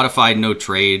modified no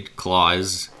trade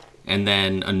clause and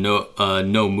then a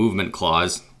no movement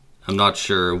clause. I'm not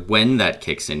sure when that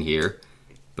kicks in here,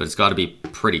 but it's got to be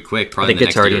pretty quick. Probably I think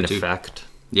it's already in effect.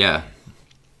 Yeah,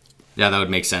 that would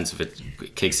make sense if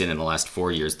it kicks in the last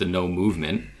 4 years. The no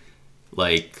movement,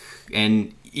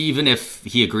 and even if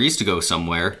he agrees to go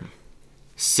somewhere,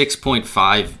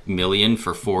 $6.5 million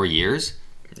for 4 years.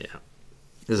 Yeah.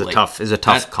 Is a tough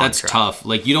contract. That's tough.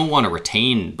 You don't want to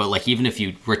retain, but even if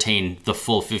you retain the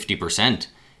full 50%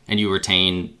 and you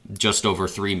retain just over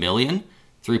 $3 million,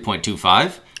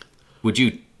 3.25, would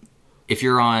you, if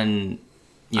you're on,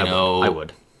 I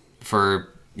would.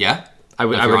 I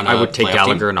would take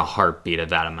Gallagher in a heartbeat at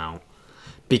that amount.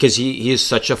 Because he is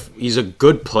he's a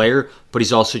good player, but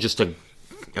he's also just a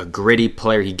gritty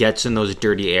player. He gets in those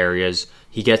dirty areas.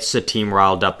 He gets the team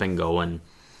riled up and going.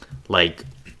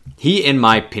 He, in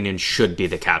my opinion, should be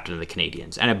the captain of the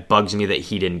Canadiens, and it bugs me that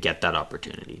he didn't get that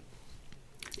opportunity.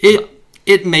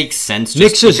 It makes sense.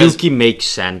 Nick Suzuki makes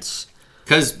sense.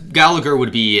 Because Gallagher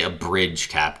would be a bridge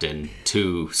captain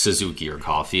to Suzuki or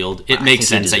Caulfield. It makes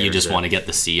sense that you just want to get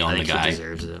the C on the guy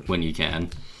when you can.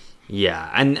 Yeah,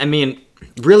 and I mean,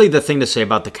 really the thing to say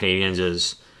about the Canadiens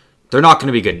is They're not going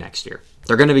to be good next year.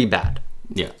 They're going to be bad.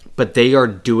 Yeah. But they are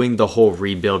doing the whole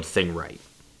rebuild thing right.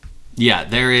 Yeah,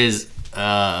 there is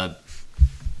a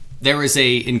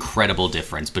incredible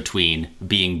difference between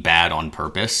being bad on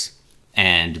purpose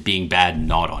and being bad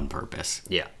not on purpose.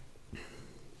 Yeah.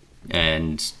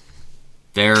 And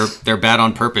they're bad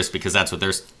on purpose because that's what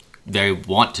they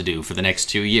want to do for the next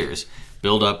 2 years.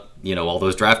 Build up, all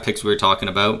those draft picks we were talking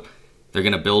about. They're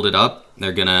going to build it up.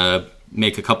 They're going to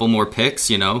make a couple more picks,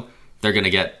 They're going to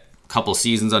get a couple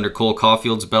seasons under Cole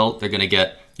Caulfield's belt. They're going to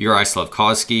get Juraj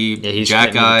Slafkovsky, he's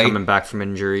Jack Guy. coming back from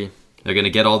injury. They're going to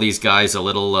get all these guys a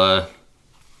little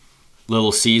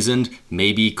seasoned.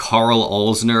 Maybe Carl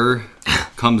Alsner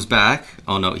comes back.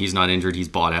 Oh, no, he's not injured. He's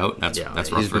bought out. That's rough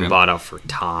for him. He's been bought out for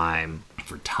time.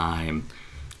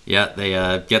 Yeah,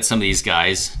 they get some of these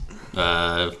guys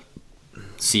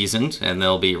seasoned, and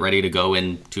they'll be ready to go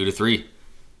in 2 to 3.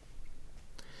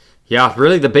 Yeah,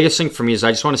 really the biggest thing for me is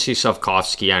I just want to see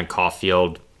Slafkovsky and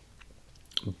Caulfield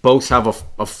both have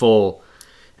a full,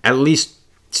 at least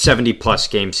 70-plus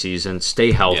game season,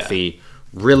 stay healthy,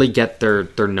 really get their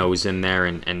nose in there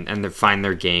and find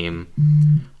their game.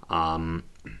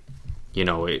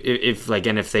 If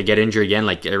they get injured again,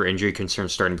 like their injury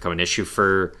concerns starting to become an issue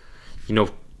for,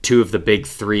 2 of the big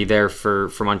 3 there for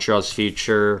Montreal's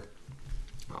future.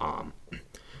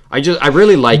 I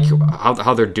really like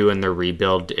how they're doing their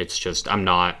rebuild. It's just I'm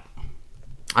not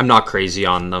crazy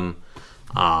on them.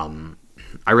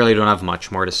 I really don't have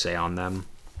much more to say on them.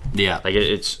 Yeah, like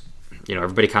it's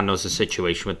everybody kind of knows the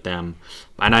situation with them,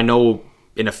 and I know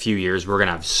in a few years we're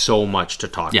gonna have so much to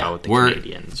talk about with the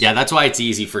Canadiens. Yeah, that's why it's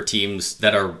easy for teams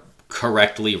that are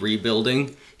correctly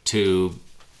rebuilding to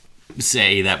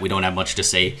say that we don't have much to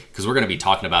say because we're going to be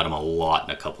talking about them a lot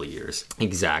in a couple of years.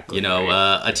 Exactly.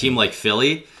 A team like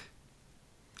Philly,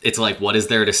 it's like, what is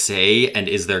there to say, and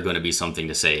is there going to be something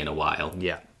to say in a while?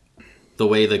 Yeah. The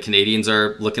way the Canadiens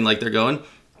are looking like they're going,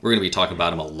 we're going to be talking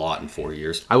about them a lot in 4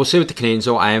 years. I will say with the Canadiens,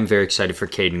 though, I am very excited for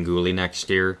Caden Gooley next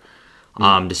year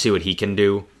to see what he can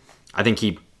do. I think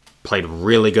he played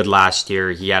really good last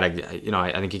year. He had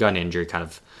I think he got an injury kind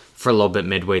of for a little bit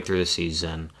midway through the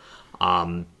season.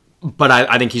 But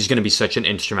I think he's going to be such an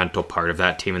instrumental part of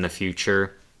that team in the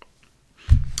future.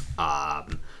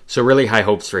 So really high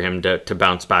hopes for him to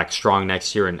bounce back strong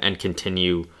next year and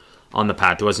continue on the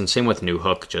path. It wasn't same with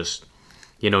Newhook, just,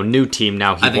 new team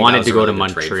now. He wanted to go to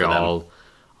Montreal.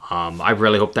 I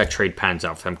really hope that trade pans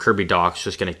out for them. Kirby Dach's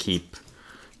just going to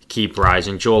keep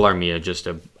rising. Joel Armia, just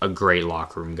a great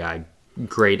locker room guy,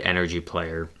 great energy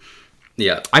player.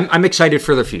 Yeah. I'm excited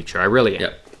for the future. I really am.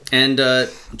 Yeah. And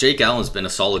Jake Allen's been a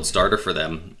solid starter for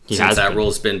them since that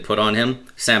role's been put on him.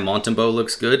 Sam Montembeault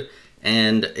looks good.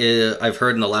 And I've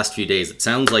heard in the last few days, it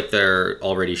sounds like they're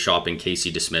already shopping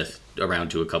Casey DeSmith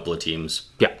around to a couple of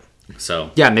teams. Yeah.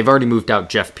 So yeah, and they've already moved out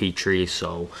Jeff Petrie,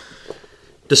 so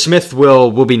DeSmith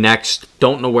will be next.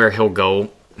 Don't know where he'll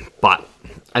go, but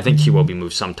I think he will be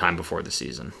moved sometime before the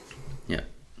season. Yeah.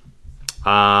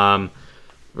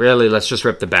 Really, let's just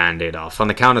rip the Band-Aid off. On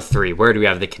the count of 3, where do we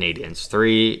have the Canadiens?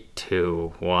 3,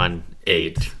 2, 1,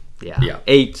 8. Yeah.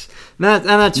 8. And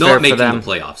that's not fair for them. Not making the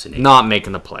playoffs in 8. Not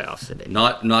making the playoffs in 8.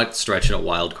 Not stretching a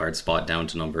wild card spot down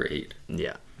to number 8.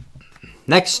 Yeah.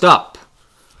 Next up,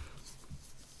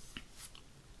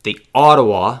 the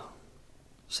Ottawa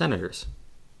Senators.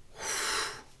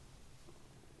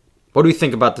 What do we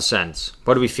think about the Sens?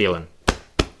 What are we feeling?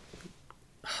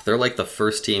 They're like the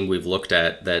first team we've looked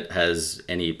at that has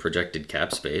any projected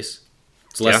cap space.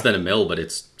 It's less than $1 million, but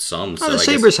it's some. The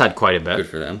Sabres had quite a bit. Good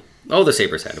for them. Oh, the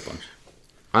Sabres had a bunch.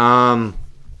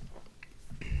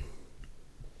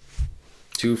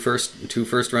 Two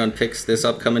first round picks this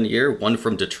upcoming year. One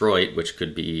from Detroit, which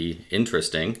could be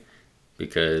interesting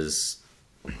because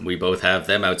we both have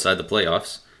them outside the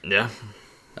playoffs. Yeah.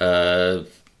 They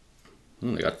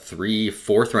got 3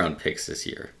 fourth round picks this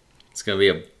year. It's going to be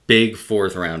a big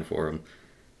 4th round for them.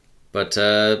 But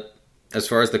as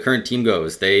far as the current team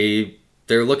goes, they're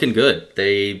looking good.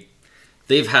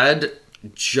 They've had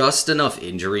just enough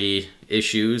injury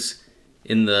issues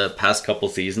in the past couple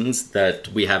seasons that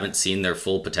we haven't seen their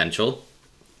full potential.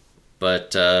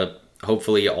 But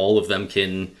hopefully all of them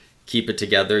can keep it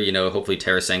together. Hopefully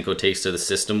Tarasenko takes to the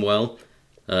system well.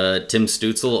 Tim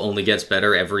Stützle only gets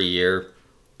better every year.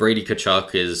 Brady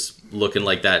Tkachuk is looking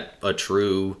like a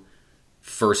true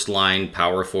first-line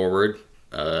power forward.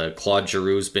 Claude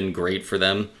Giroux's been great for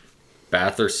them.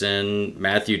 Batherson,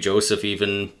 Matthew Joseph,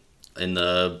 even in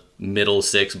the middle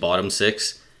 6, bottom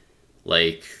 6.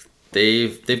 Like,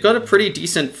 they've got a pretty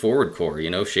decent forward core.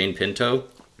 Shane Pinto.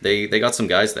 They got some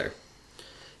guys there.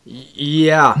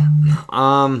 Yeah.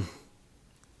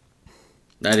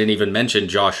 I didn't even mention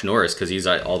Josh Norris because he's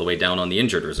all the way down on the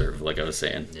injured reserve, like I was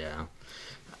saying. Yeah.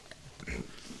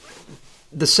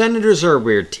 The Senators are a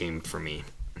weird team for me.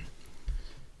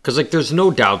 Because, like, there's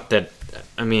no doubt that,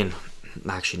 I mean,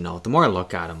 actually, no. The more I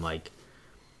look at them, like,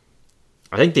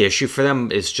 I think the issue for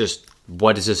them is just,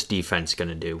 what is this defense going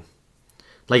to do?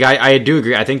 Like, I do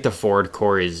agree. I think the forward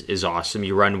core is awesome.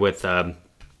 You run with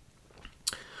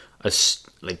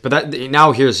but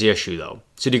now here's the issue, though.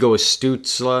 So do you go with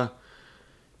Stützle,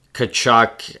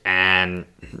 Kachuk, and,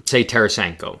 say,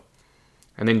 Tarasenko.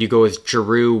 And then you go with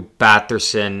Giroux,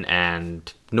 Batherson,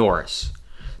 and Norris.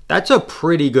 That's a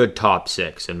pretty good top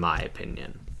six, in my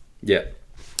opinion. Yeah.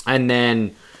 And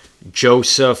then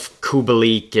Joseph,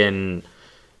 Kubalik, and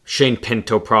Shane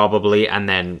Pinto probably. And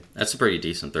then... That's a pretty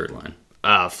decent third line.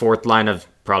 Fourth line of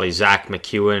probably Zach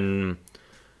McEwen,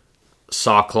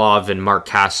 Sokolov, and Mark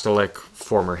Kastelik,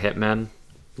 former Hitman.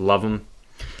 Love him.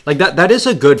 Like, that is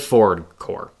a good forward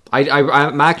core.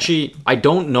 I'm actually... I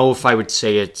don't know if I would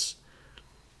say it's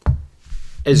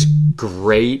as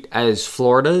great as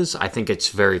Florida's. I think it's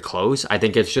very close. I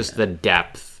think it's just the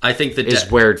depth. I think the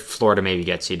is where Florida maybe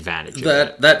gets the advantage.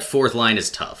 That fourth line is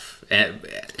tough.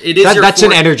 It is that's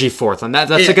an energy fourth line.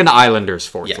 That's like an Islanders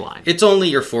fourth line. It's only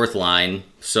your fourth line,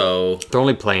 so they're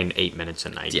only playing 8 minutes a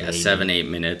night. Yeah, 7-8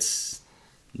 minutes,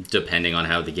 depending on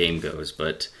how the game goes.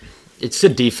 But it's the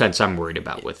defense I'm worried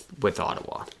about with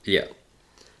Ottawa. Yeah.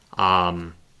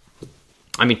 I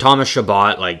mean, Thomas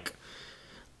Chabot, like,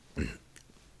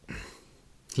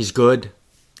 he's good.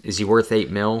 Is he worth $8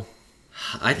 million?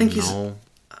 I think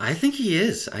I think he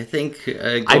is. I think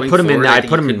I put him in there. I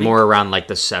put him more around like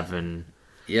the 7.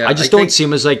 Yeah, I just don't see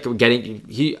him as like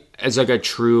as like a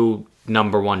true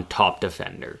number one top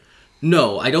defender.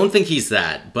 No, I don't think he's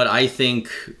that. But I think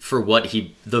for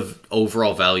the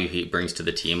overall value he brings to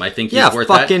the team, I think he's worth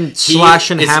that. Fucking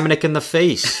slashing Hamonic in the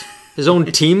face, his own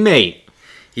teammate.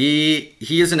 He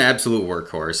is an absolute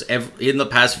workhorse. In the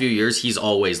past few years, he's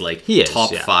always like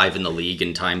top 5 in the league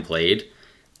in time played.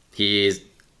 He's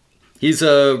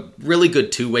a really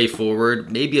good two-way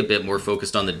forward, maybe a bit more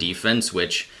focused on the defense,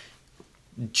 which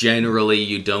generally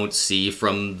you don't see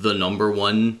from the number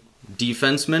one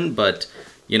defenseman. But,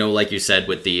 you know, like you said,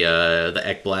 with the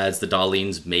Ekblads, the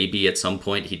Dahlins, maybe at some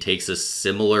point he takes a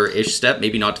similar-ish step,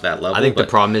 maybe not to that level. I think the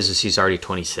problem is he's already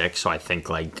 26, so I think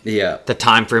the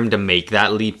time for him to make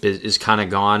that leap is kind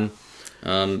of gone.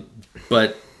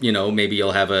 But, you know, maybe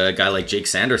you'll have a guy like Jake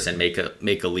Sanderson make a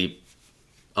leap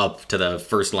up to the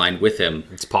first line with him.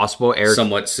 It's possible.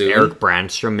 Somewhat soon. Eric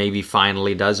Brandstrom maybe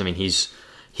finally does. I mean, it was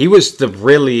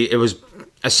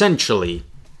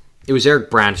Eric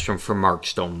Brandstrom for Mark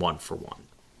Stone 1-for-1.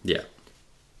 Yeah.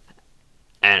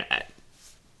 And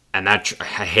that, I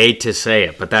hate to say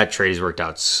it, but that trade's worked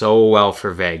out so well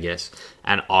for Vegas,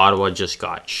 and Ottawa just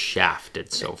got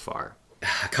shafted so far.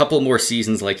 A couple more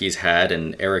seasons like he's had,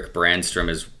 and Eric Brandstrom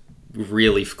is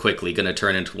really quickly going to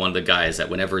turn into one of the guys that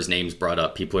whenever his name's brought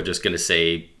up, people are just going to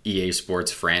say EA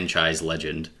Sports franchise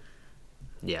legend.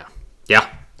 Yeah.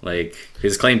 Like,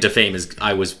 his claim to fame is,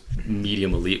 I was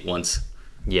medium elite once.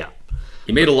 Yeah.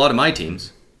 He made a lot of my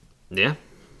teams. Yeah.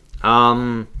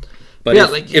 But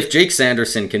if Jake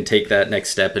Sanderson can take that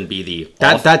next step and be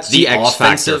that's the X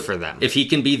factor for them. If he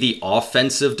can be the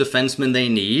offensive defenseman they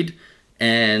need,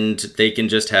 and they can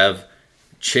just have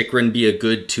Chychrun be a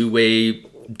good two-way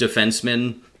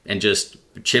defenseman and just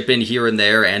chip in here and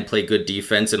there and play good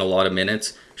defense in a lot of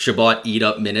minutes, Chabot eat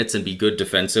up minutes and be good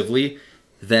defensively,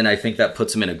 then I think that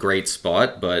puts him in a great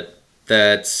spot. But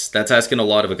that's asking a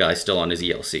lot of a guy still on his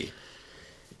ELC.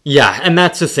 Yeah, and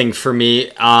that's the thing for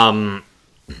me. I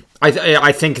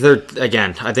think they're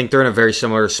in a very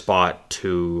similar spot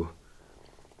to,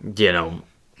 you know,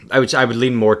 I would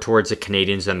lean more towards the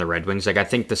Canadiens than the Red Wings. Like, I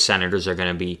think the Senators are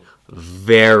going to be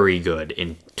very good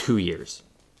in 2 years.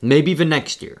 Maybe even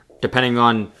next year, depending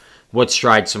on what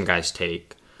stride some guys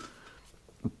take.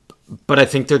 But I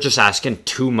think they're just asking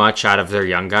too much out of their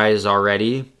young guys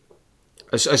already,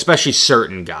 especially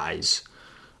certain guys.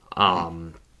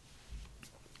 I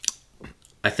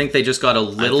think they just got a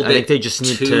little bit. I think they just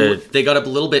need to. They got a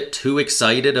little bit too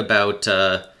excited about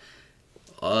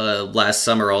last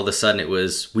summer. All of a sudden, it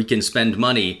was we can spend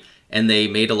money, and they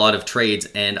made a lot of trades.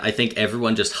 And I think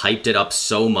everyone just hyped it up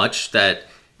so much that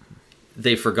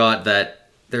they forgot that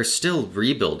they're still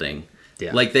rebuilding.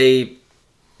 Yeah. Like they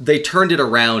turned it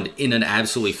around in an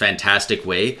absolutely fantastic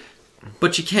way,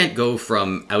 but you can't go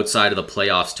from outside of the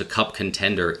playoffs to cup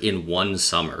contender in one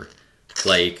summer.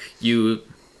 Like you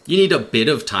need a bit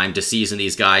of time to season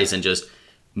these guys and just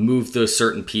move those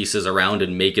certain pieces around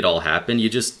and make it all happen.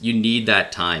 You need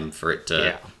that time for it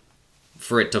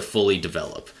to fully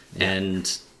develop. Yeah.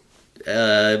 And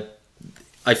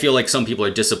I feel like some people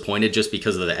are disappointed just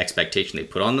because of the expectation they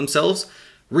put on themselves.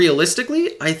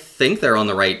 Realistically, I think they're on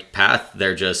the right path.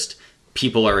 They're just,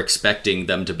 people are expecting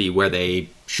them to be where they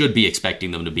should be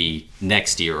expecting them to be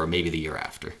next year or maybe the year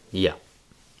after. Yeah.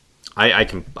 I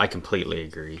completely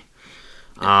agree.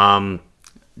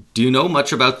 Do you know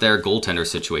much about their goaltender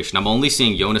situation? I'm only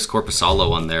seeing Jonas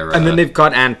Korpisalo on there. And then they've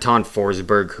got Anton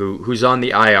Forsberg, who's on the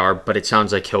IR, but it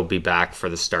sounds like he'll be back for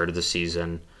the start of the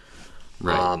season.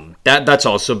 Right. That's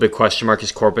also a big question mark.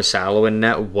 Is Korpisalo in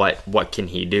net? What can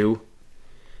he do?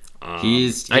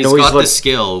 He's got the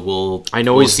skill.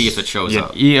 We'll see if it shows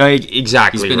up. Yeah,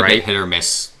 exactly. He's been right? a bit hit or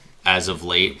miss as of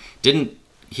late.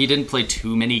 He didn't play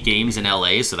too many games in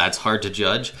LA, so that's hard to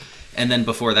judge. And then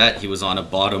before that, he was on a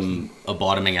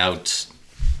bottoming out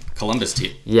Columbus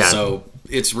team. Yeah. So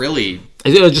it'll just be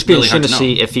really interesting to know.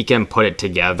 see if he can put it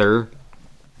together.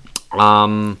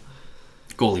 Goalies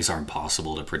are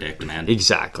impossible to predict, man.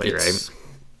 Exactly, right?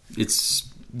 It's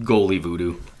goalie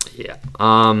voodoo. Yeah.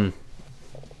 All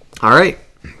right.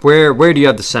 Where do you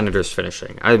have the Senators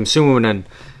finishing? I'm assuming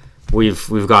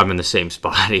we've got them in the same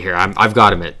spot here. I've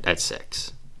got them at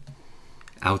 6.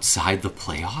 Outside the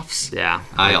playoffs? Yeah.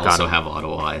 I also have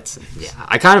Ottawa at 6. Yeah.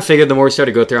 I kind of figured the more we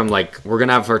started to go through, I'm like, we're going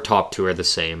to have our top 2 are the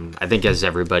same. I think as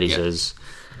everybody's is.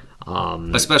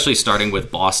 Especially starting with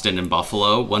Boston and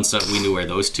Buffalo. Once we knew where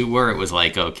those 2 were, it was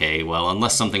like, okay, well,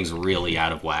 unless something's really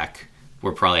out of whack,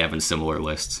 we're probably having similar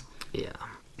lists. Yeah.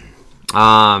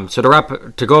 So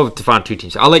to go to final 2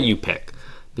 teams, I'll let you pick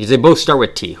because they both start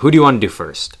with T. Who do you want to do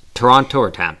first? Toronto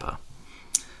or Tampa?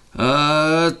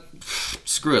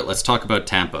 Screw it. Let's talk about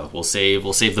Tampa. We'll save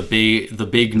the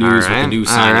big news with the new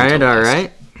signing. All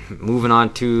right. Moving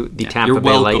on to the Tampa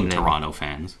Bay Lightning. You're welcome, Toronto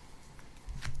fans,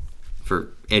 for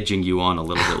edging you on a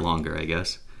little bit longer, I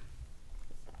guess.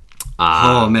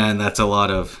 Oh man, that's a lot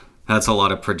of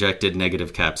projected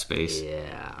negative cap space.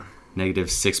 Yeah. Negative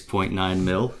 6.9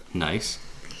 mil. Nice.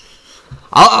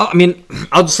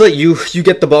 I'll just let you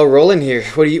get the ball rolling here.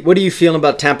 What are you feeling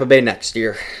about Tampa Bay next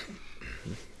year?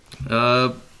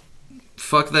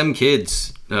 Fuck them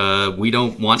kids. We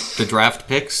don't want the draft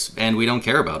picks, and we don't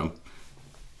care about them.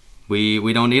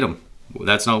 We don't need them.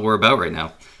 That's not what we're about right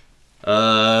now.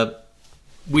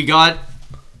 We got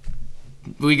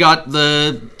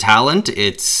the talent.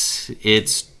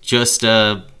 It's just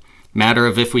a matter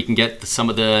of if we can get some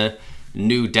of the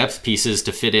new depth pieces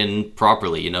to fit in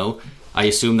properly. I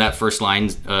assume that first line,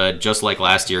 just like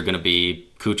last year, going to be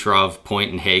Kucherov,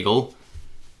 Point, and Hagel.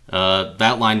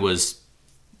 That line was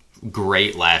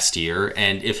great last year,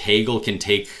 and if Hagel can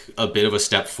take a bit of a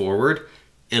step forward,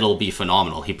 it'll be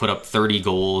phenomenal. He put up 30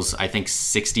 goals, I think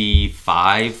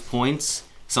 65 points,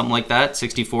 something like that,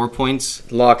 64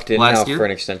 points. Locked in last now year. For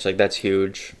an extension, like that's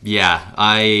huge. Yeah,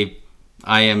 I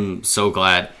am so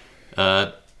glad.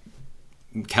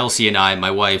 Kelsey and I,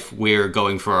 my wife, we're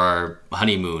going for our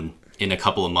honeymoon in a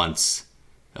couple of months.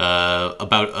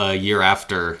 About a year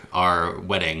after our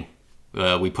wedding,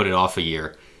 we put it off a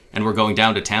year. And we're going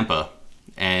down to Tampa,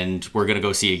 and we're going to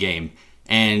go see a game.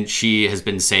 And she has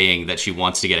been saying that she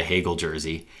wants to get a Hagel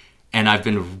jersey. And I've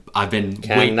been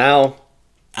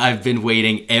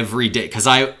waiting every day because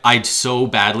I so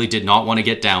badly did not want to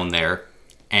get down there.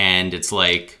 And it's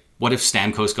like, what if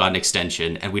Stamkos got an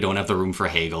extension and we don't have the room for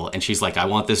Hagel? And she's like, I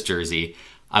want this jersey.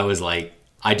 I was like,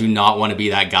 I do not want to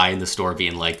be that guy in the store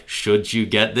being like, should you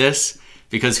get this?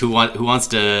 Because who wants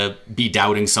to be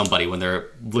doubting somebody when they're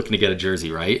looking to get a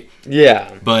jersey, right?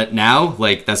 Yeah. But now,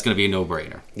 that's going to be a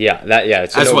no-brainer. Yeah,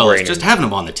 it's a as no-brainer. well as just having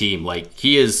him on the team.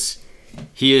 He is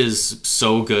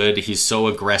so good. He's so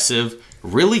aggressive.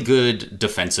 Really good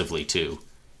defensively too.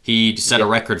 He set a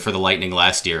record for the Lightning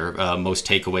last year, most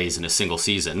takeaways in a single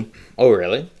season. Oh,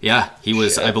 really? Yeah, he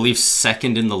was, I believe,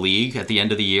 second in the league at the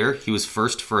end of the year. He was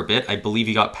first for a bit. I believe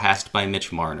he got passed by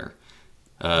Mitch Marner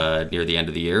near the end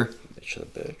of the year.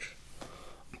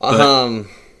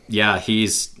 Yeah,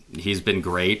 he's been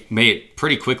great.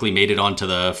 Pretty quickly made it onto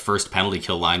the first penalty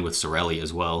kill line with Cirelli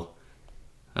as well.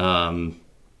 I'm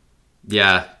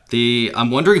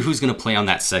wondering who's going to play on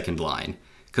that second line.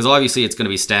 Because obviously it's going to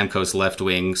be Stamkos left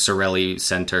wing, Cirelli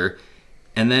center.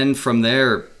 And then from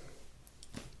there,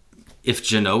 if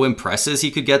Jeannot impresses,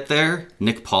 he could get there.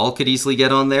 Nick Paul could easily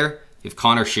get on there. If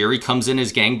Connor Sheary comes in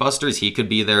as gangbusters, he could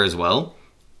be there as well.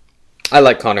 I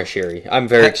like Connor Sheary. I'm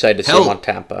very excited to see him on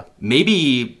Tampa.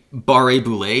 Maybe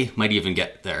Barré-Boulet might even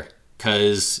get there.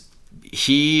 Because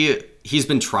he's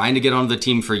been trying to get onto the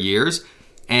team for years.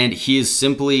 And he is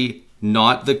simply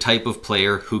not the type of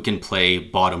player who can play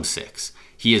bottom six.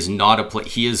 He is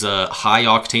he is a high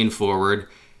octane forward,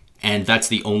 and that's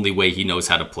the only way he knows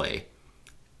how to play.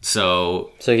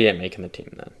 So he ain't making the team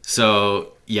then.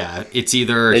 So yeah, it's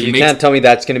either You can't tell me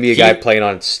that's going to be a guy playing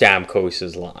on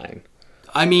Stamkos's line.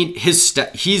 I mean, he's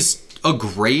a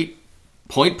great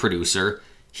point producer.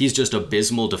 He's just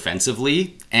abysmal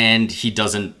defensively, and he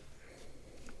doesn't.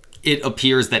 It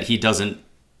appears that he doesn't.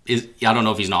 I don't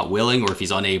know if he's not willing or if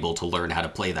he's unable to learn how to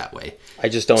play that way. I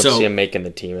just don't see him making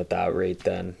the team at that rate.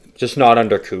 Then just not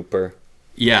under Cooper.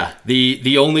 Yeah,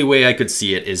 the only way I could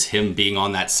see it is him being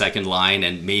on that second line,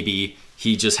 and maybe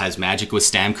he just has magic with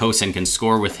Stamkos and can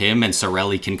score with him, and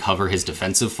Cirelli can cover his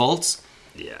defensive faults.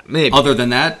 Yeah, maybe. Other than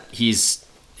that, he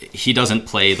doesn't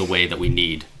play the way that we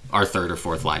need our third or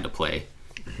fourth line to play.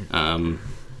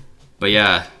 But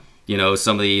yeah,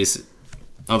 some of these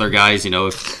other guys,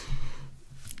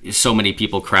 so many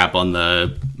people crap on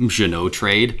the Jeannot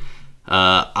trade.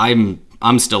 I'm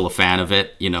still a fan of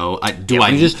it. We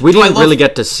didn't really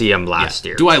get to see him last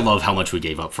year. Do I love how much we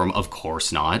gave up for him? Of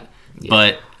course not. Yeah.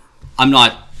 But I'm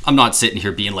not sitting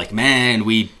here being like, man,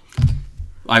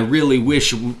 I really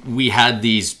wish we had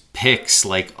these picks.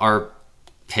 Like, our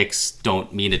picks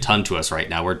don't mean a ton to us right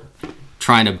now. We're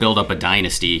trying to build up a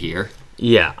dynasty here.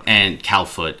 Yeah. And Cal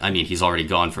Foote, I mean, he's already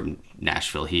gone from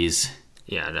Nashville. I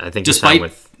think despite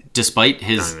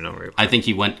his, I think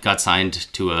he got signed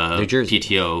to a New Jersey.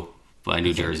 PTO by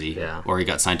New Jersey. Yeah. Or he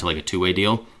got signed to like a two-way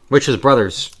deal. Which his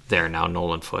brother's there now,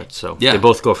 Nolan Foote. So they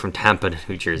both go from Tampa to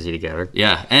New Jersey together.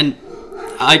 Yeah, and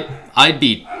I'd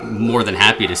be more than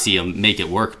happy to see him make it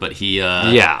work, but he's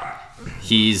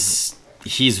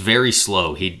very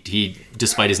slow. He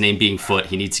despite his name being Foote,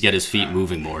 he needs to get his feet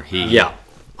moving more.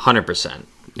 100%.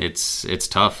 It's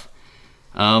tough.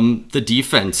 The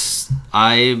defense,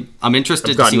 I'm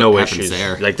interested to see what happens issues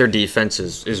there. Like, their defense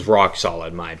is rock solid,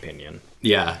 in my opinion.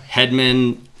 Yeah,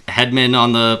 Hedman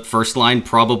on the first line,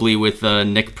 probably with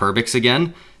Nick Perbix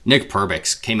again. Nick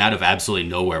Perbix came out of absolutely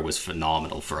nowhere, was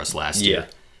phenomenal for us last year.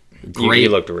 Great, he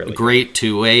looked really great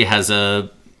two-way, has a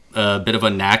bit of a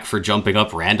knack for jumping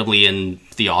up randomly in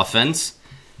the offense.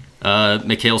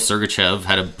 Mikhail Sergachev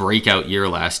had a breakout year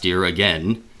last year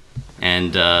again,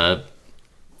 and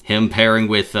him pairing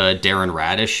with Darren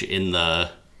Radish in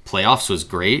the playoffs was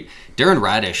great. Darren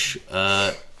Radish,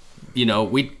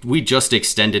 we just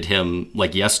extended him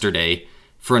like yesterday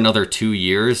for another 2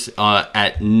 years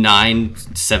at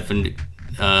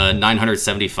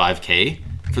 $975K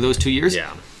for those 2 years.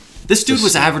 Yeah. This dude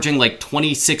was averaging like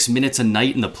 26 minutes a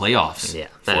night in the playoffs. Yeah,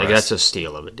 that's a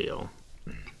steal of a deal.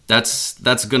 That's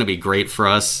going to be great for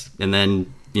us. And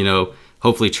then,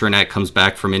 hopefully Chernak comes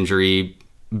back from injury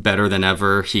better than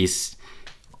ever. He's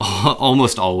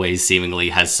almost always seemingly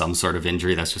has some sort of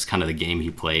injury. That's just kind of the game he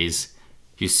plays.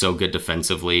 He's so good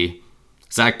defensively.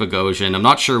 Zach Bogosian, I'm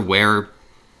not sure where.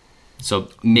 So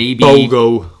maybe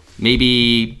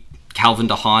Calvin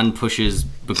DeHaan pushes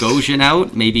Bogosian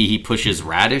out. Maybe he pushes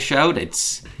Radish out.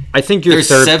 I think your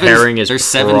third pairing is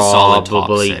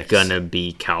probably going to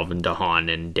be Calvin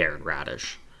DeHaan and Darren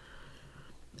Radish.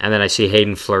 And then I see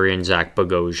Hayden Fleury and Zach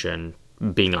Bogosian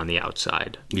being on the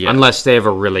outside. Yeah. Unless they have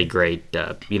a really great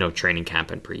training camp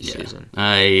and preseason.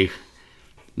 Yeah.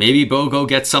 Maybe Bogo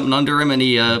gets something under him and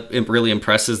he really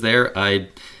impresses there. I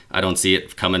don't see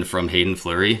it coming from Hayden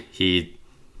Fleury.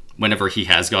 Whenever he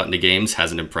has gotten to games,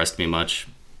 hasn't impressed me much.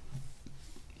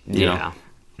 You know.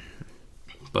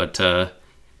 But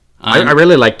I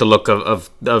really like the look of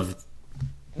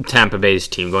Tampa Bay's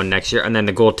team going next year. And then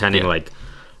the goaltending,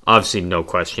 obviously no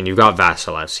question. You've got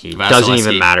Vasilevsky. Doesn't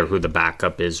even matter who the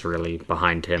backup is really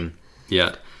behind him.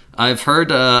 Yeah. I've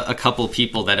heard a couple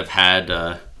people that have had...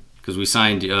 because we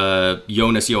signed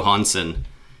Jonas Johansson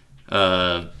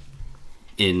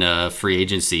in free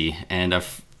agency. And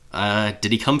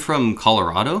did he come from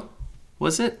Colorado?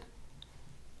 Was it?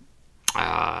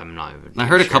 I'm not even I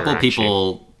heard a couple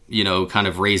people, kind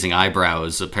of raising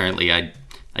eyebrows. Apparently, I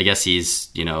guess he's,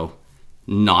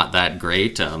 not that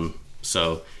great.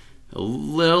 So a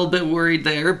little bit worried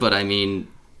there. But, I mean,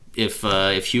 if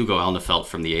Hugo Alnefelt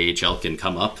from the AHL can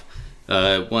come up,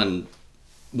 one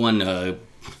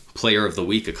player of the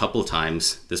week a couple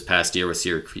times this past year with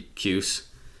Syracuse.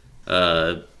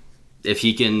 If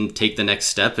he can take the next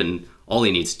step, and all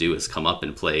he needs to do is come up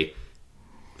and play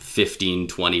 15,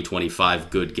 20, 25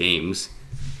 good games.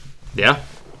 Yeah,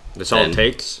 that's all it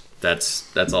takes.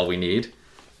 That's all we need.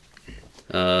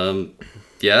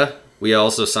 We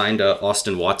also signed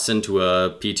Austin Watson to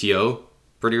a PTO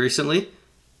pretty recently.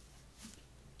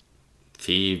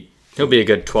 He'll be a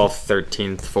good 12th,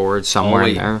 13th forward somewhere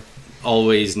in there.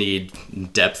 Always need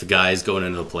depth guys going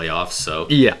into the playoffs. So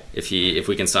yeah, if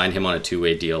we can sign him on a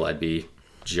two-way deal, I'd be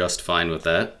just fine with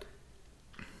that.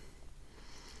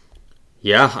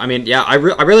 Yeah, I mean, I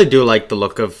really do like the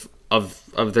look of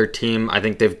of their team. I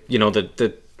think they've,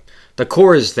 the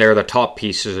core is there, the top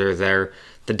pieces are there.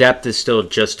 The depth is still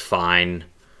just fine.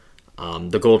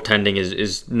 The goaltending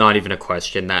is not even a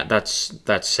question. That's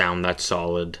sound, that's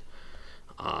solid.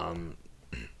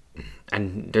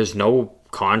 And there's no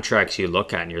contracts you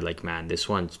look at and you're like, man, this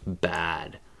one's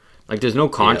bad. Like, there's no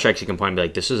contracts you can point and be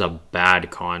like, this is a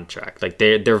bad contract. Like,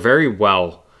 they're very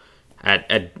well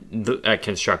at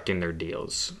constructing their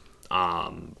deals.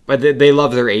 But they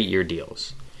love their 8-year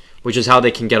deals, which is how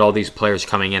they can get all these players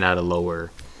coming in at a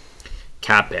lower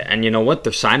cap it. And you know what?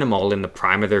 They're signing them all in the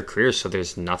prime of their careers, so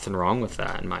there's nothing wrong with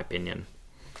that, in my opinion.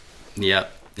 Yeah,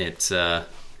 it's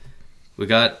we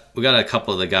got a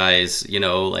couple of the guys,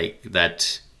 like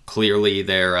that clearly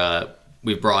they're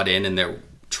we brought in and they're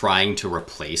trying to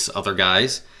replace other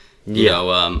guys.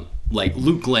 Like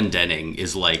Luke Glendening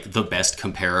is like the best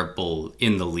comparable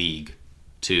in the league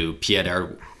to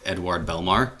Pierre-Edouard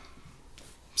Bellemare.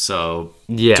 So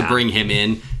to bring him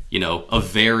in, a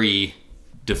very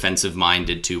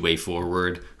defensive-minded two-way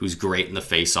forward who's great in the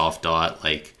face-off dot,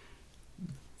 like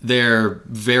they're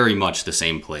very much the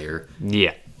same player.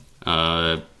 Yeah.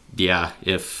 It's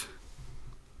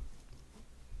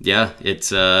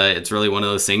really one of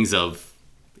those things of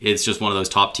it's just one of those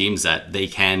top teams that they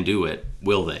can do it.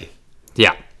 Will they?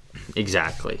 Yeah,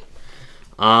 exactly.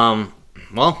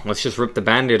 Well, let's just rip the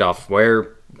Band-Aid off.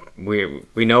 Where we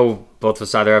know both of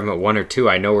us either have them at 1 or 2.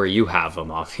 I know where you have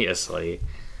them, obviously.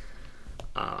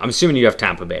 I'm assuming you have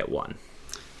Tampa Bay at 1.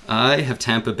 I have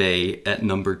Tampa Bay at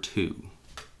number 2.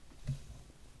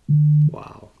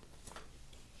 Wow.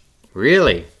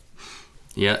 Really?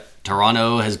 Yeah.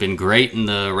 Toronto has been great in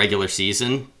the regular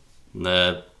season in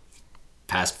the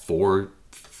past 3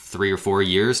 or 4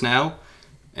 years now.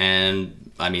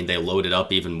 And, I mean, they loaded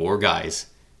up even more guys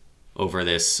over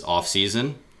this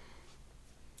offseason.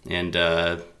 And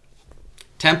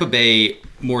Tampa Bay,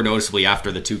 more noticeably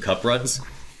after the 2 cup runs,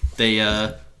 they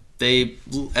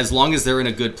as long as they're in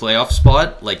a good playoff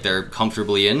spot, like they're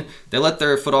comfortably in, they let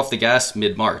their foot off the gas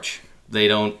mid-March.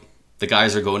 The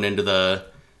guys are going into the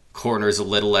corners a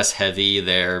little less heavy.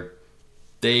 They're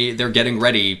getting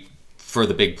ready for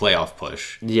the big playoff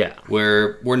push. Yeah.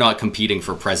 Where we're not competing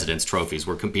for President's trophies.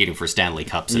 We're competing for Stanley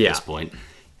Cups at this point.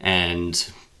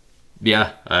 And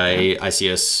I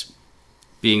see us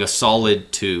being a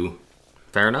solid 2.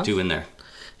 Fair enough. 2 in there.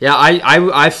 Yeah,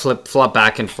 I flip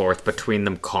back and forth between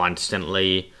them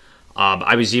constantly.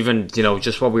 I was even,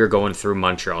 just while we were going through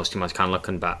Montreal's team, I was kind of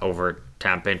looking back over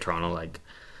Tampa and Toronto. Like,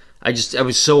 it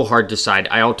was so hard to decide.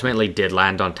 I ultimately did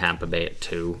land on Tampa Bay at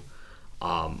 2.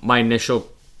 My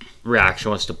initial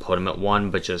reaction was to put them at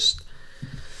 1, but just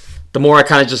the more I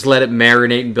kind of just let it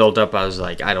marinate and build up, I was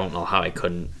like, I don't know how I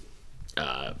couldn't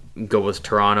go with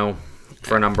Toronto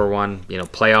for number 1.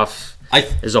 Playoff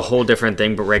is a whole different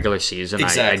thing, but regular season,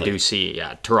 exactly. I do see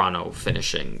Toronto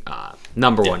finishing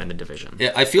number 1 in the division.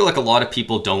 Yeah, I feel like a lot of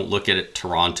people don't look at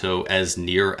Toronto as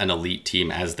near an elite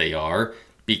team as they are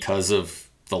because of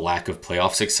the lack of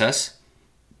playoff success,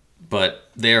 but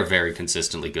they are very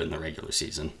consistently good in the regular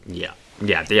season. Yeah.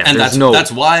 And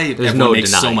that's why everyone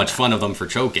makes so much fun of them for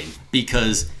choking,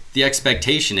 because the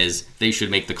expectation is they should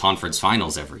make the conference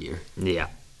finals every year. Yeah.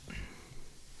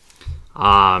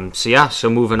 So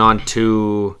moving on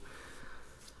to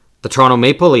the Toronto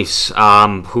Maple Leafs,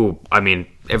 who, I mean,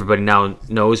 everybody now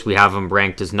knows we have them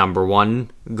ranked as number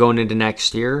 1 going into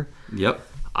next year. Yep.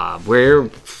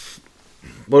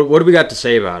 What do we got to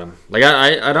say about them? Like,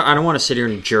 I don't want to sit here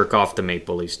and jerk off the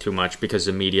Maple Leafs too much because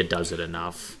the media does it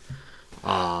enough.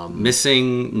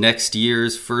 Missing next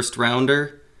year's first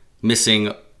rounder,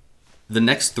 missing the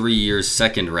next 3 years'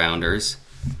 second rounders.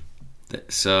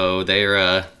 So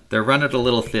they're running a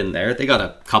little thin there. They got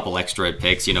a couple extra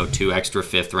picks, 2 extra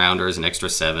 5th rounders, an extra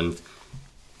 7th.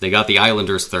 They got the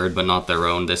Islanders 3rd, but not their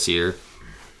own this year.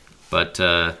 But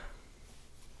a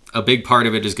big part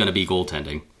of it is going to be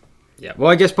goaltending. Yeah.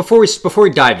 Well, I guess before we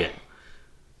dive in,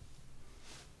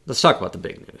 let's talk about the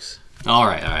big news. All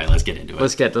right. Let's get into it.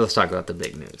 Let's talk about the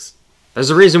big news.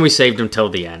 There's a reason we saved them till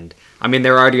the end. I mean,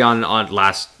 they're already on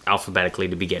last alphabetically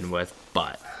to begin with,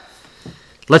 but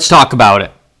let's talk about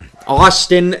it.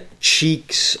 Austin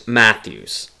Cheeks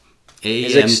Matthews.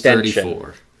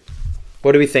 AM34.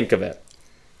 What do we think of it?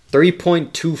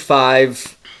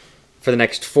 3.25 for the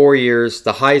next 4 years.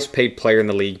 The highest paid player in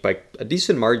the league by a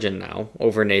decent margin now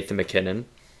over Nathan McKinnon.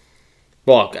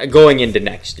 Well, going into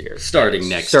next year. Starting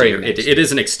next year. It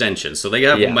is an extension. So they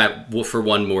have him for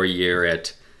 1 more year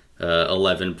at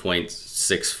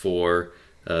 11.64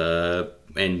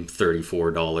 and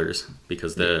 $34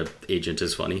 because the agent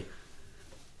is funny.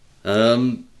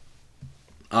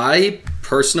 I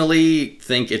personally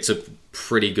think it's a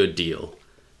pretty good deal.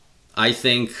 I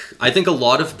think a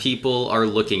lot of people are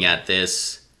looking at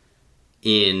this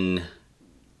in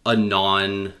a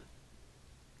non-COVID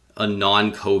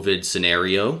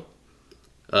scenario.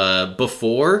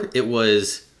 Before, it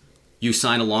was you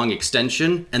sign a long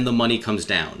extension and the money comes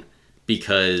down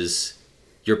because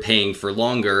you're paying for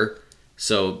longer,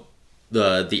 so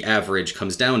the average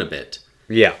comes down a bit.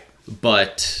 Yeah.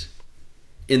 But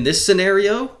in this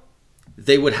scenario,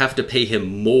 they would have to pay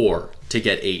him more to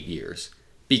get 8 years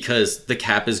because the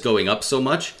cap is going up so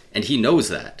much, and he knows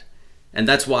that. And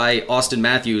that's why Austin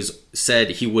Matthews said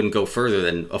he wouldn't go further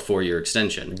than a 4-year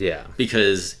extension. Yeah.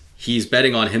 Because he's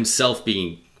betting on himself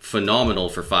being phenomenal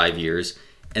for 5 years,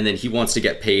 and then he wants to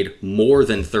get paid more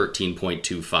than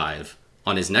 13.25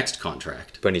 on his next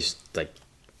contract. When he's like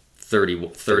 30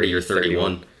 or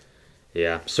 31.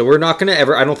 Yeah. So we're not going to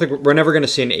ever, I don't think, we're never going to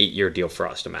see an 8-year deal for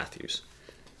Austin Matthews.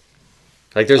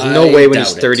 Like, there's no way when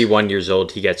he's 31 years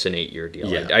old, he gets an 8-year deal.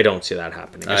 Yeah. I don't see that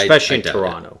happening, especially in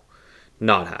Toronto.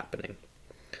 Not happening.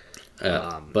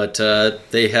 But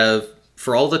they have,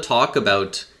 for all the talk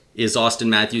about is Austin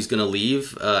Matthews going to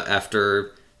leave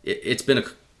after it's been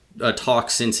a talk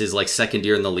since his second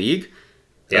year in the league.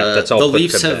 Yeah, that's all. The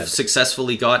Leafs have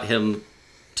successfully got him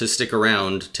to stick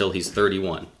around till he's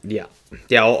 31. Yeah,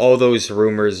 yeah. All those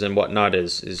rumors and whatnot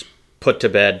is put to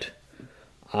bed.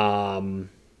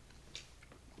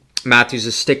 Matthews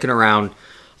is sticking around.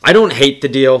 I don't hate the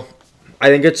deal. I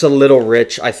think it's a little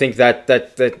rich. I think that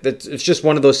it's just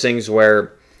one of those things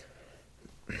where,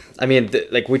 I mean,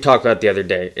 like we talked about the other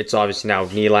day, it's obviously now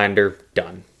Nylander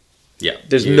done. Yeah,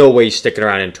 there's no way he's sticking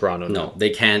around in Toronto. No,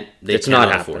 they can't. It's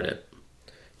not afford it.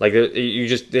 Like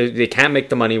they can't make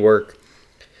the money work.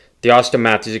 The Austin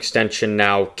Matthews extension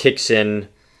now kicks in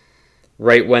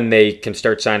right when they can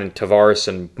start signing Tavares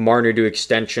and Marner do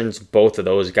extensions. Both of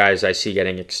those guys I see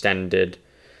getting extended.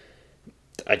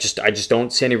 I just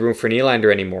don't see any room for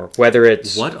Nylander anymore. Whether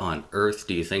it's... What on earth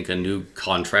do you think a new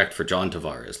contract for John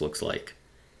Tavares looks like?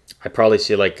 I probably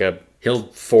see like a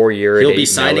 4-year. He'll be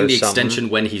signing the extension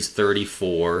when he's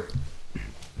 34,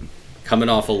 coming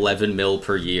off 11 mil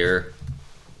per year.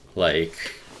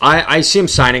 Like, I see him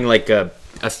signing like a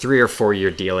 3 or 4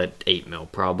 year deal at 8 mil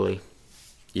probably.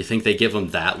 You think they give him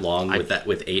that long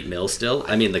with 8 mil still?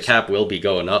 I mean, the cap will be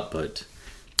going up, but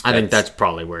I think that's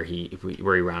probably where he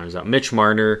rounds up. Mitch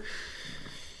Marner,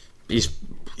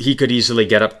 he could easily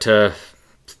get up to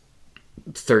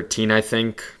 13, I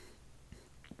think.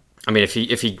 I mean, if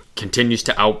he continues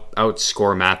to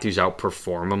outscore Matthews,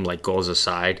 outperform him, like goals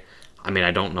aside, I mean,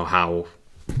 I don't know how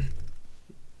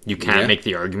you can't make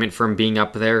the argument for him being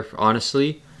up there,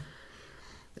 honestly.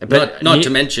 But not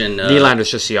to mention Nylander's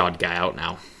just the odd guy out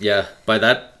now. Yeah, by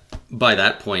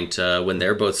that point, when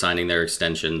they're both signing their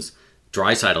extensions,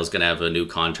 Draisaitl's going to have a new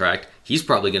contract. He's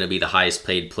probably going to be the highest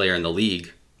paid player in the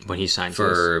league when he signs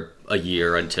for a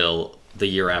year until the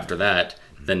year after that.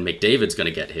 Then McDavid's going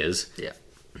to get his. Yeah.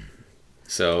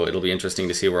 So it'll be interesting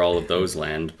to see where all of those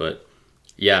land. But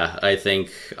yeah, I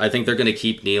think they're going to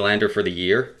keep Nylander for the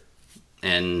year,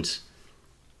 and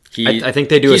I think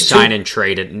they do a sign and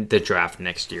trade at the draft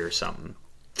next year or something.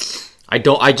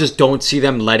 I just don't see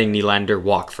them letting Nylander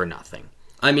walk for nothing.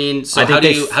 I mean, so how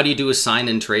do you do a sign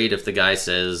and trade if the guy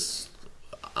says,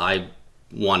 I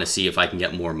want to see if I can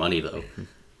get more money though?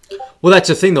 Well, that's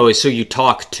the thing though, is so you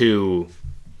talk to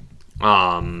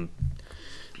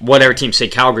whatever team, say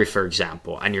Calgary for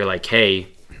example, and you're like, hey,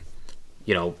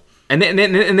 you know, and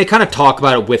they kind of talk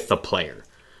about it with the player.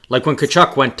 Like when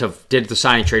Tkachuk did the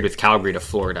signing trade with Calgary to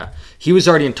Florida, he was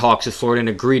already in talks with Florida and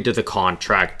agreed to the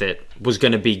contract that was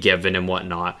going to be given and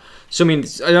whatnot. So, I mean,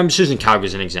 I'm just using Calgary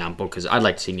as an example because I'd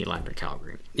like to see Nylander in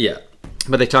Calgary. Yeah.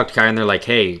 But they talked to Calgary and they're like,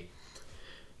 hey,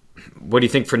 what do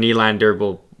you think for Nylander?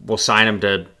 We'll sign him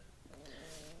to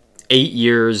 8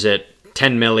 years at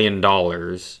 $10 million.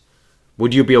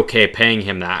 Would you be okay paying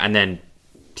him that? And then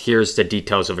here's the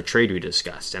details of a trade we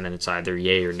discussed. And then it's either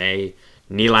yay or nay.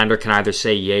 Nylander can either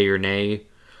say yay or nay,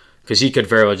 because he could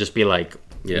very well just be like,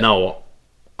 no,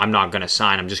 I'm not going to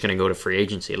sign. I'm just going to go to free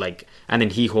agency. Like, and then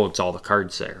he holds all the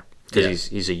cards there because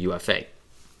he's a UFA.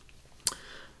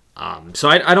 So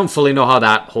I don't fully know how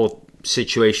that whole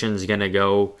situation is going to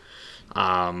go.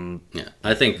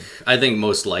 I think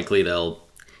most likely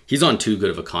he's on too good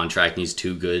of a contract and he's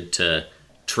too good to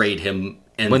trade him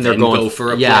and when then go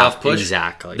for a playoff push.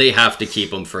 Exactly. They have to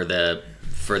keep him for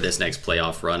this next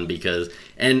playoff run because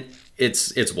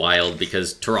it's wild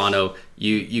because Toronto,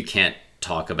 you can't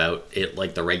talk about it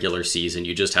like the regular season.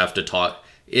 You just have to talk.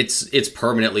 It's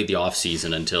permanently the off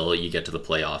season until you get to the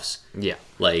playoffs. Yeah,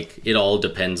 like it all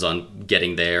depends on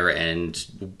getting there and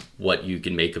what you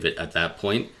can make of it at that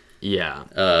point. Yeah.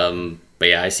 But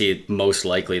yeah, I see it most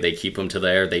likely they keep him to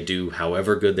there. They do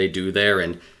however good they do there.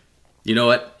 And you know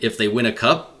what? If they win a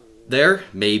cup there,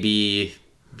 maybe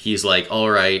he's like, all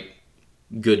right,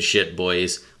 good shit,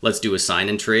 boys. Let's do a sign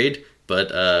and trade.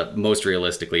 But most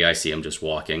realistically, I see him just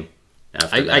walking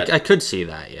after that. I could see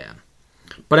that, yeah.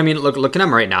 But I mean, look at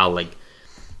him right now. Like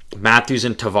Matthews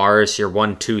and Tavares, your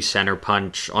 1-2 center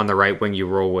punch. On the right wing, you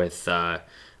roll with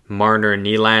Marner and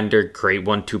Nylander, great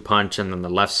 1-2 punch. And then the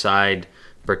left side,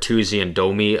 Bertuzzi and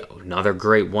Domi, another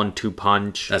great 1-2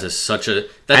 punch. That's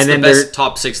the best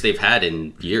top six they've had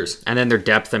in years. And then their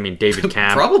depth, I mean, David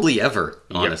Camp. Probably ever,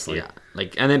 honestly. Yeah.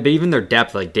 But even their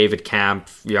depth, like David Camp,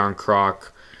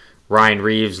 Yarncroc, Ryan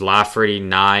Reeves, Lafferty,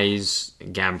 Nyes,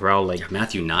 Gambrell, like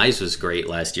Matthew Nyes was great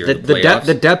last year in the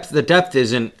playoffs. The depth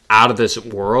isn't out of this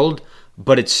world,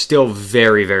 but it's still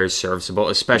very, very serviceable,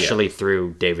 especially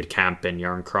through David Camp and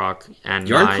Yarncroc and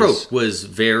Yarncroc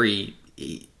was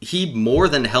he more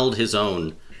than held his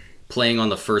own playing on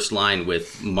the first line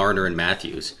with Marner and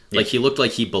Matthews. Like he looked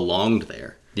like he belonged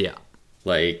there. Yeah.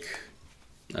 Like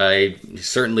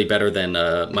certainly better than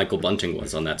Michael Bunting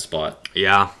was on that spot.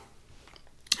 Yeah.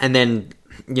 And then,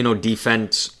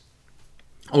 defense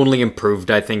only improved,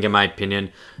 I think, in my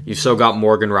opinion. You've still got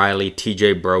Morgan Riley,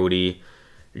 TJ Brody,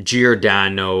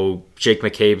 Giordano, Jake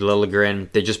McCabe,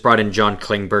 Liljegren. They just brought in John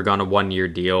Klingberg on a 1-year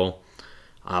deal.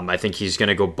 I think he's going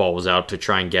to go balls out to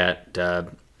try and get...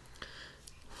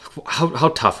 How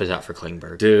tough is that for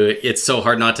Klingberg? Dude, it's so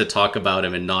hard not to talk about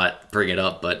him and not bring it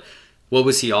up, but what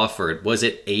was he offered? Was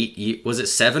it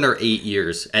 7 or 8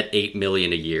 years at $8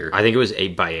 million a year? I think it was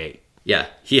 8 by 8. Yeah,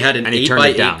 he had an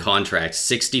 8x8 contract,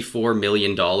 $64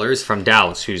 million. From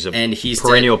Dallas, who's a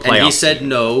perennial playoff. And he said,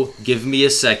 no, give me a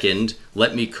second,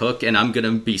 let me cook, and I'm going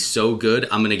to be so good,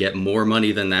 I'm going to get more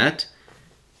money than that.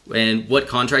 And what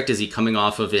contract is he coming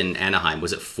off of in Anaheim?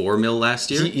 Was it $4 million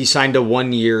last year? He signed a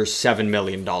 1-year, $7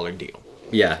 million deal.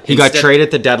 Yeah. He got traded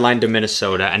at the deadline to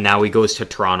Minnesota, and now he goes to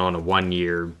Toronto on a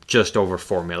 1-year, just over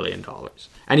 $4 million.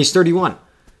 And he's 31.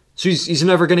 So he's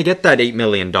never going to get that $8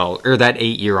 million or that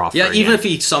 8-year offer. Yeah, even if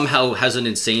he somehow has an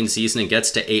insane season and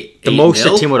gets to eight, the most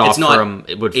the team would offer him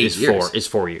is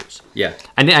 4 years. Yeah,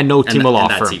 and no team will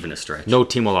offer. That's even a stretch. No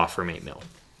team will offer him $8 million.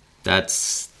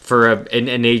 That's for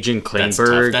an aging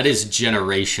Klingberg. That is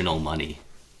generational money.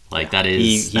 Like that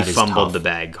is he fumbled the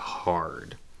bag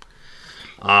hard.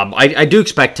 I do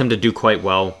expect him to do quite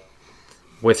well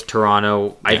with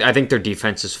Toronto. Yeah. I think their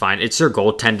defense is fine. It's their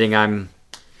goaltending.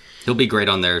 He'll be great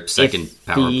on their second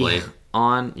power play.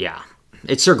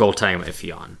 It's their goaltending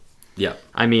iffy on. Yeah.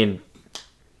 I mean,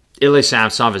 Ilya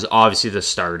Samsonov is obviously the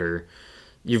starter.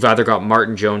 You've either got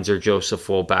Martin Jones or Joseph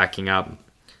Wool backing up.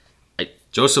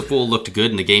 Joseph Wool looked good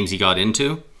in the games he got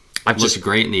into. Looked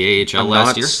great in the AHL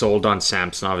last year. I'm not sold on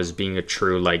Samsonov as being a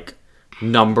true,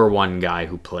 number one guy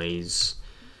who plays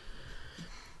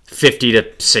 50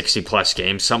 to 60 plus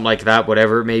games, something like that,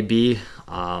 whatever it may be.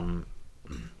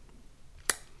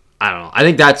 I don't know. I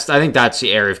think that's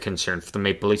the area of concern for the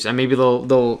Maple Leafs, and maybe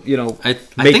they'll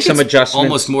make some adjustments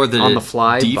almost more the on the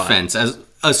fly. Defense,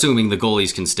 assuming the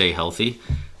goalies can stay healthy.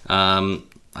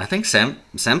 I think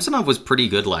Samsonov was pretty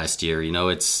good last year.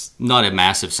 It's not a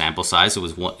massive sample size. It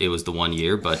was the 1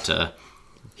 year, but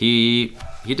he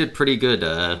did pretty good.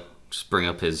 Just bring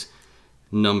up his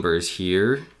numbers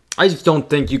here. I just don't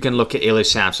think you can look at Ilya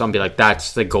Samsonov and be like,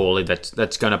 that's the goalie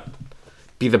that's gonna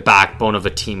be the backbone of a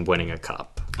team winning a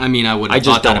cup. I mean, I wouldn't have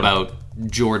thought that about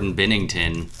Jordan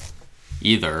Binnington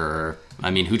either.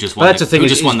 I mean, who just won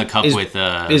the cup with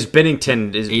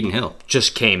Binnington Aiden Hill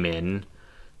just came in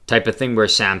type of thing where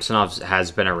Samsonov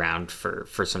has been around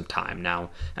for some time now.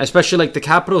 Especially the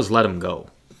Capitals let him go.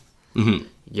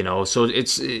 Mm-hmm. So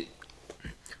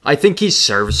I think he's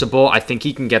serviceable. I think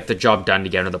he can get the job done to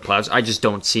get into the playoffs. I just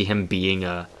don't see him being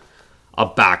a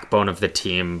backbone of the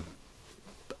team.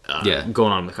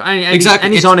 Going on exactly,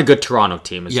 and he's on a good Toronto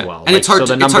team as well. And it's hard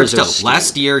to tell.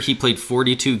 Last year he played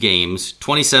 42 games,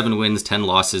 27 wins, 10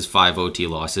 losses, 5 OT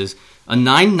losses, a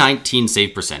 .919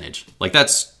 save percentage.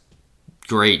 That's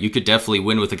great. You could definitely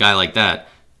win with a guy like that.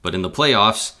 But in the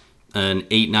playoffs, an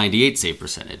 .898 save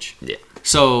percentage. Yeah.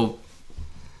 So,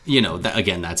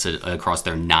 that's across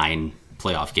their 9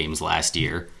 playoff games last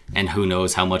year. And who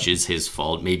knows how much is his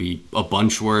fault? Maybe a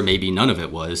bunch were, maybe none of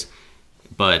it was.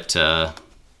 But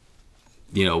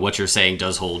what you're saying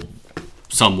does hold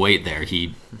some weight there.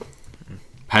 He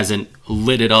hasn't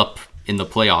lit it up in the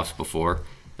playoffs before.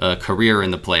 Career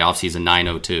in the playoffs, he's a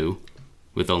 .902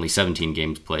 with only 17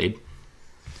 games played.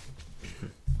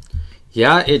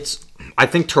 Yeah, I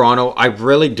think Toronto, I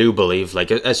really do believe,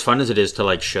 as fun as it is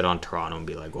to shit on Toronto and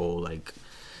be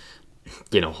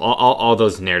all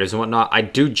those narratives and whatnot. I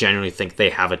do genuinely think they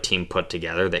have a team put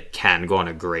together that can go on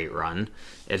a great run.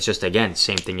 It's just, again,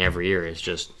 same thing every year. It's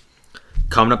just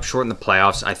coming up short in the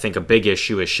playoffs. I think a big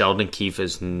issue is Sheldon Keefe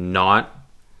is not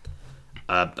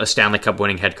a Stanley Cup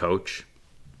winning head coach.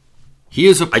 He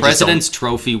is a President's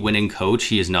Trophy winning coach.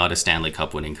 He is not a Stanley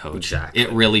Cup winning coach. Exactly.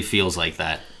 It really feels like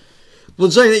that. Well,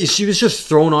 it's like he was just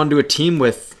thrown onto a team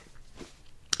with,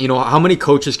 how many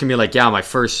coaches can be like, yeah, my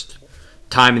first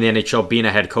time in the NHL being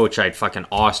a head coach, I had fucking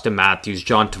Austin Matthews,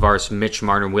 John Tavares, Mitch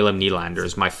Marner, and William Nylander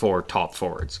as my 4 top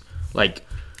forwards. Like,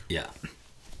 yeah,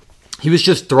 he was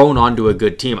just thrown onto a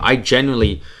good team. I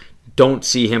genuinely don't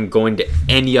see him going to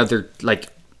any other,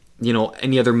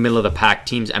 any other middle of the pack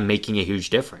teams and making a huge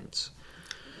difference.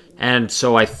 And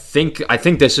so I think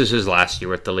this is his last year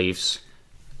with the Leafs.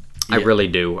 Yeah. I really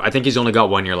do. I think he's only got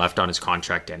 1 year left on his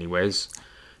contract anyways.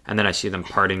 And then I see them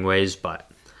parting ways, but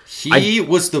he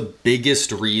was the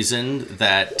biggest reason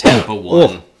that Tampa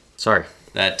won. Sorry.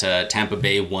 That Tampa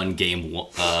Bay won game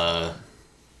 1.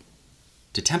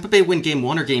 Did Tampa Bay win game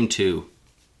 1 or game 2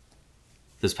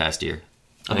 this past year?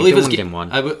 I believe it was game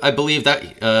 1. I believe that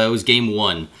it was game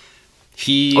 1.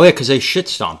 Because they shit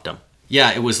stomped him.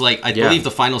 Yeah, it was like, I believe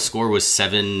the final score was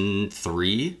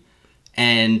 7-3,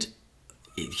 and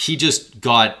he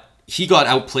got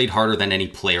outplayed harder than any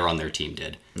player on their team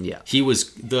did. Yeah.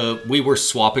 We were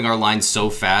swapping our lines so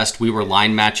fast, we were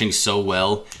line matching so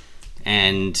well,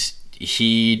 and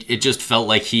it just felt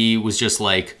like he was just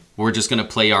like, we're just going to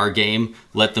play our game,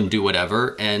 let them do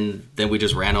whatever, and then we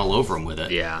just ran all over him with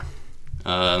it. Yeah.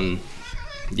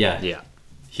 Yeah.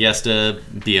 He has to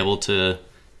be able to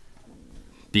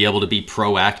be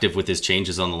proactive with his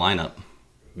changes on the lineup.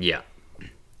 Yeah.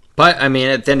 But, I mean,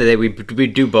 at the end of the day, we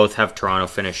do both have Toronto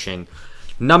finishing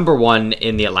number 1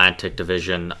 in the Atlantic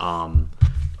Division to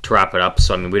wrap it up.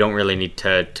 So, I mean, we don't really need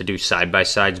to do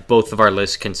side-by-sides. Both of our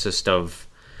lists consist of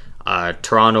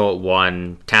Toronto at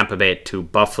 1, Tampa Bay at 2,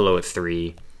 Buffalo at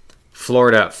 3,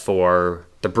 Florida at 4,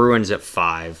 the Bruins at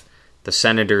 5, the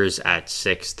Senators at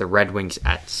 6, the Red Wings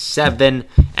at 7,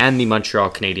 and the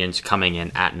Montreal Canadiens coming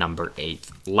in at number 8,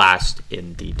 last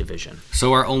in the division.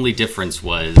 So our only difference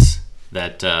was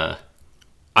that I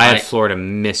had Florida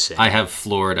missing. I have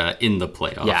Florida in the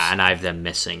playoffs. Yeah, and I have them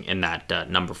missing in that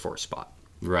number 4 spot.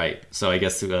 Right. So I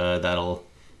guess that'll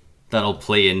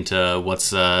play into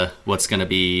what's going to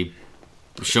be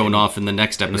shown off in the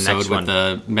next episode with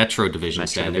the Metro Division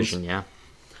standings. Yeah.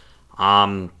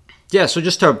 Yeah, so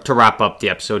just to wrap up the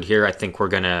episode here, I think we're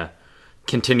gonna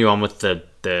continue on with the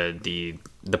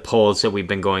polls that we've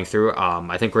been going through.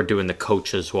 I think we're doing the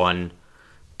coaches one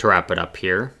to wrap it up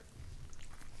here.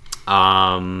 What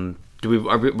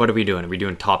are we doing? Are we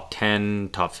doing top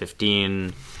 10, top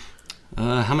 15?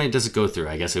 How many does it go through?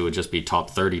 I guess it would just be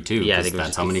top 32. Yeah, I think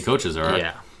that's how many coaches there are.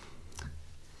 Yeah.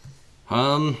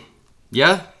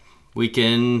 Yeah, we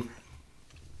can.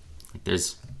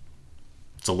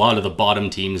 It's a lot of the bottom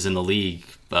teams in the league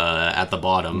at the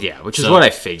bottom. Yeah, which is what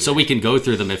I figured. So we can go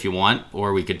through them if you want,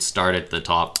 or we could start at the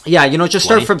top. Yeah, just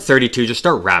 20. Start from 32. Just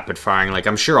start rapid firing. Like,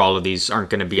 I'm sure all of these aren't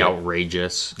going to be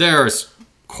outrageous. There's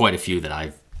quite a few that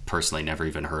I've personally never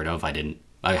even heard of.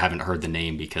 I haven't heard the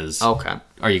name because. Okay.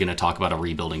 Are you going to talk about a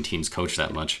rebuilding team's coach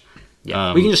that much?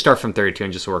 Yeah, we can just start from 32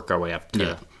 and just work our way up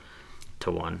to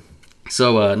 1.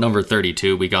 So number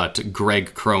 32, we got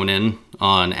Greg Cronin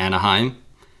on Anaheim.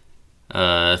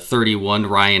 31,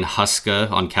 Ryan Huska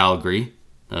on Calgary.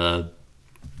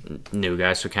 New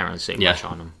guy, so can't really say much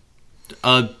on him.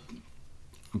 About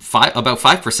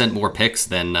 5% more picks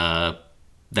than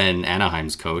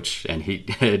Anaheim's coach, and he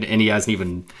hasn't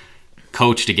even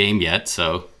coached a game yet.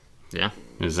 So yeah,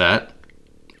 is that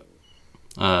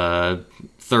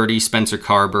 30, Spencer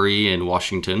Carberry in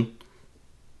Washington.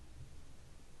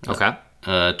 Okay.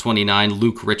 29,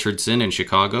 Luke Richardson in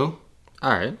Chicago.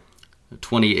 All right.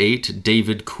 28,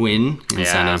 David Quinn in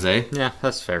San Jose. Yeah,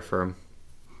 that's fair for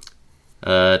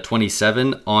him.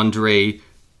 27, Andre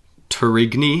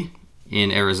Turigny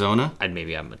in Arizona. I'd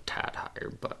maybe have him a tad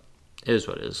higher, but it is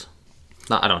what it is.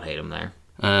 No, I don't hate him there.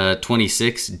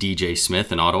 26, DJ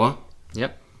Smith in Ottawa.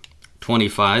 Yep.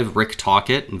 25, Rick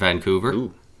Tocchet in Vancouver.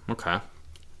 Ooh, okay.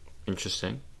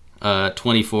 Interesting.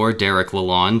 24, Derek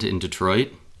Lalonde in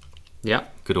Detroit.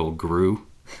 Yep. Good old Gru.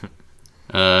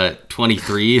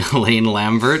 23, Lane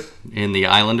Lambert in the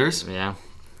Islanders. Yeah.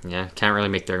 Can't really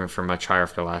make the argument for much higher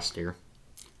after last year.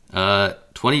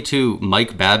 22,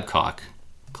 Mike Babcock,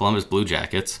 Columbus Blue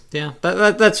Jackets. Yeah,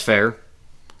 that's fair.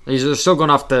 He's still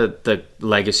going off the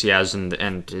legacy he has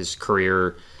and his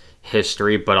career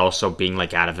history, but also being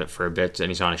like out of it for a bit, and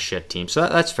he's on a shit team. So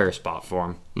that's a fair spot for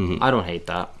him. Mm-hmm. I don't hate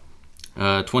that.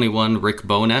 21, Rick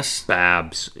Bowness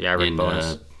Babs. Yeah, Rick in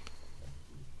Bowness.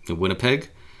 Winnipeg.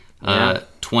 Yeah.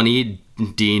 20,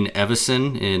 Dean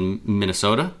Evison in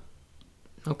Minnesota.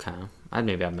 Okay. I'd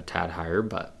maybe have him a tad higher,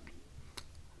 but...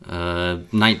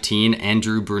 19,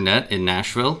 Andrew Brunette in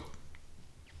Nashville.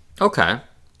 Okay.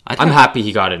 I'm happy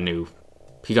he got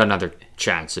another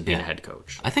chance at being a head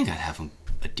coach. I think I'd have him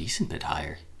a decent bit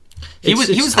higher. He was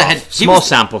the head. Small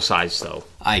sample size, though.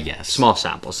 I guess. Small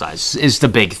sample size is the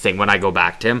big thing when I go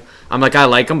back to him. I'm like, I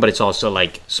like him, but it's also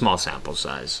like small sample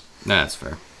size. That's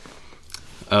fair.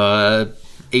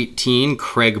 18,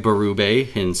 Craig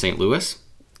Berube in St. Louis.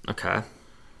 Okay.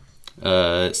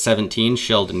 17,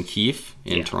 Sheldon Keefe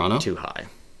in Toronto. Too high.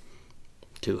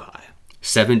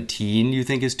 17, you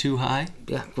think is too high?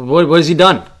 Yeah. What has he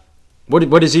done?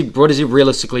 What has he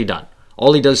realistically done?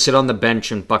 All he does is sit on the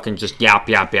bench and fucking just yap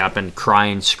and cry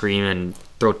and scream and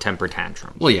throw temper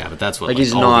tantrums. Well, yeah, but that's what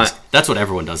that's what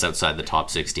everyone does outside the top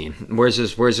 16. Where's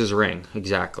his ring?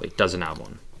 Exactly. Doesn't have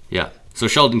one. Yeah. So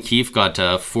Sheldon Keefe got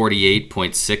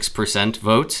 48.6%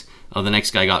 votes. The next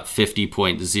guy got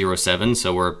 50.07.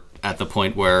 So we're at the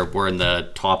point where we're in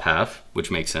the top half,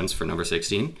 which makes sense for number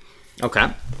 16.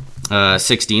 Okay.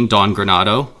 16, Don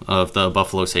Granato of the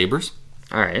Buffalo Sabres.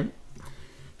 All right.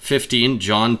 15,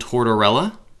 John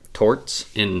Tortorella.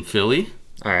 Torts. In Philly.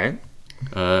 All right.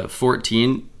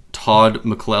 14, Todd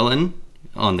McClellan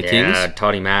on the Kings. Yeah,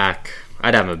 Toddy Mac.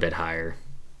 I'd have him a bit higher.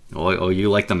 Oh, you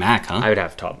like the Mac, huh? I would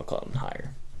have Todd McClellan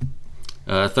higher.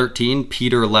 13,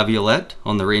 Peter Laviolette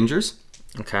on the Rangers.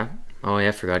 Okay. Oh, yeah,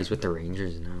 I forgot he's with the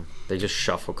Rangers now. They just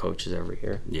shuffle coaches every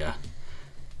year. Yeah.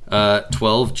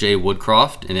 12, Jay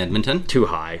Woodcroft in Edmonton. Too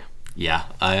high. Yeah.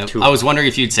 I was wondering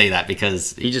if you'd say that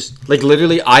because... He just... Like,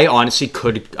 literally, I honestly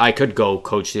could go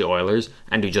coach the Oilers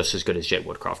and do just as good as Jay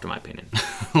Woodcroft, in my opinion.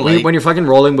 When you're fucking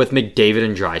rolling with McDavid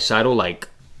and Draisaitl, like...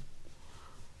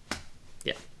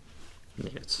 Yeah. I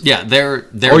mean, they're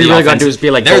all you really got to do is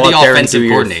be like, they're go the out there offensive and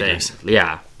do your coordinators. thing.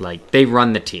 Yeah. Like, they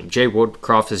run the team. Jay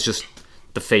Woodcroft is just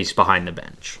the face behind the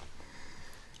bench.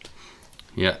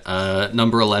 Yeah.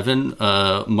 Number 11,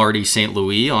 Marty St.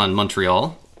 Louis on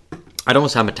Montreal. I'd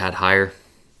almost have him a tad higher.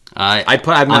 I'd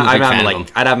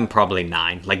have him probably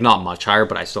 9. Like, not much higher,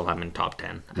 but I still have him in top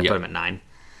 10. I'd put him at 9.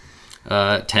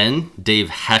 10, Dave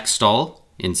Haxtell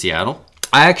in Seattle.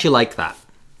 I actually like that.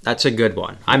 That's a good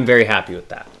one. I'm very happy with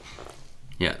that.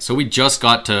 Yeah, so we just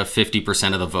got to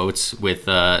 50% of the votes with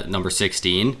number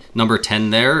 16. Number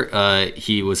 10 there,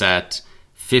 he was at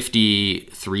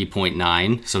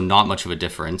 53.9, so not much of a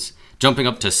difference. Jumping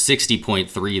up to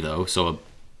 60.3, though, so a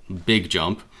big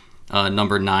jump.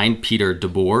 Number 9, Peter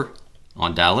DeBoer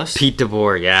on Dallas. Pete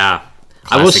DeBoer, yeah.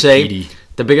 Classic I will say, Petey.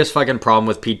 The biggest fucking problem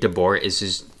with Pete DeBoer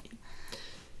is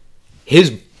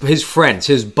his friends,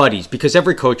 his buddies, because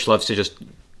every coach loves to just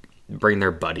bring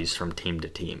their buddies from team to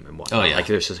team and whatnot. Oh, yeah. Like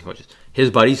their assistant coaches. His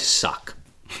buddies suck.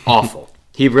 Awful.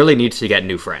 He really needs to get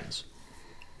new friends.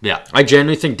 Yeah. I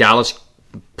genuinely think Dallas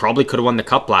probably could have won the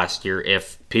cup last year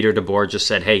if Peter DeBoer just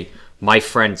said, hey, my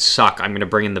friends suck. I'm going to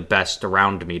bring in the best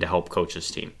around me to help coach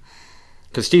his team.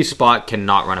 Because Steve Spott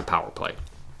cannot run a power play.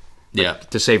 Yeah.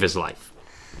 To save his life.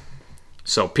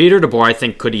 So Peter DeBoer, I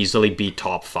think, could easily be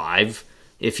top 5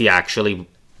 if he actually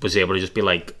was able to just be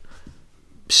like,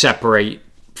 separate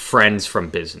friends from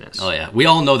business. Oh, yeah. We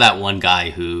all know that one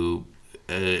guy who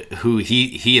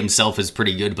he himself is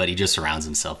pretty good, but he just surrounds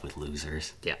himself with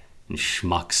losers. Yeah. And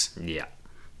schmucks. Yeah.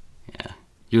 Yeah.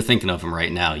 You're thinking of him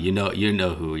right now. You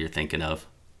know who you're thinking of.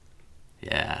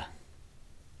 Yeah.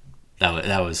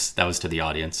 That was to the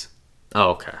audience.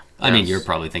 Oh, okay. I mean, you're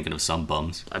probably thinking of some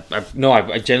bums. I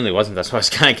genuinely wasn't. That's why I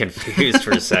was kind of confused for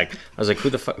a sec. I was like,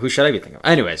 who should I be thinking of?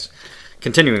 Anyways,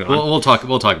 continuing on. We'll talk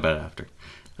about it after.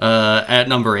 At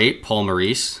number 8, Paul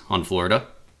Maurice on Florida.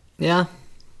 Yeah.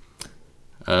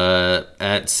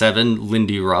 At 7,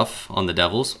 Lindy Ruff on the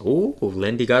Devils. Ooh,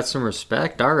 Lindy got some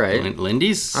respect. All right.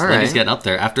 Lindy's getting up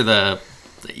there. After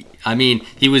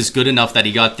he was good enough that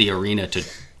he got the arena to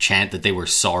chant that they were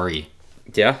sorry.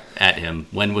 Yeah. At him.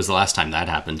 When was the last time that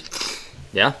happened?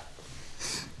 Yeah.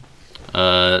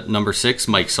 Number 6,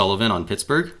 Mike Sullivan on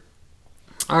Pittsburgh.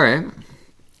 All right.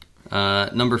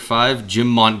 Number 5, Jim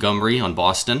Montgomery on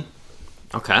Boston.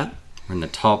 Okay. We're in the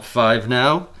top 5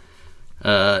 now.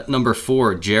 Number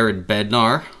 4, Jared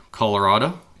Bednar,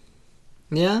 Colorado.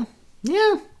 Yeah.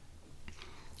 Yeah.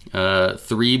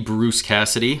 3, Bruce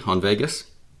Cassidy on Vegas.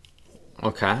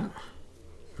 Okay.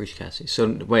 Bruce Cassidy. So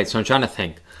I'm trying to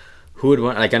think. Who would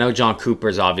want? Like I know John Cooper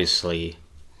is obviously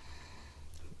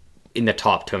in the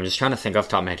top 2. I'm just trying to think off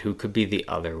the top of my head who could be the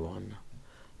other one.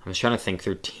 I'm just trying to think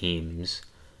through teams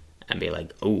and be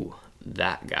like, ooh,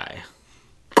 that guy.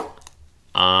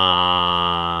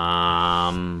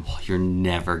 You're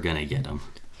never going to get them.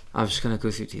 I'm just going to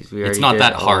go through these. It's not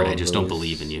that hard. I just don't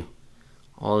believe in you.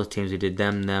 All the teams we did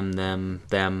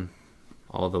them,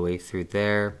 all the way through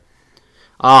there.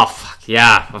 Oh, fuck.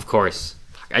 Yeah, of course.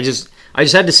 I just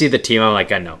had to see the team. I'm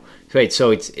like, I know. Wait,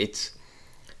 so it's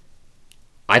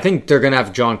I think they're going to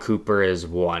have John Cooper as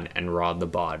 1 and Rod the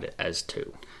Bod as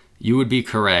 2. You would be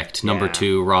correct. Number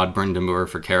 2, Rod Brind'Amour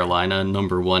for Carolina.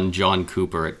 Number 1, John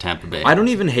Cooper at Tampa Bay. I don't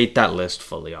even hate that list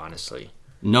fully, honestly.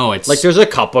 No, it's... Like, there's a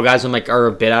couple guys I'm like, are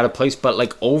a bit out of place, but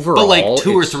like, overall... But like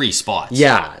 2 or 3 spots.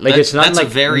 Yeah, like, it's not like a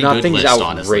very good nothing's list,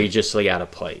 outrageously out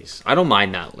of place. I don't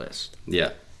mind that list.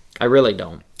 Yeah. I really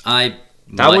don't. That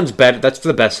one's better. That's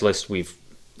the best list we've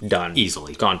done.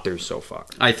 Easily. Gone through so far.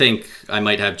 I think I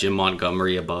might have Jim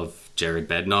Montgomery above Jared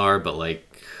Bednar, but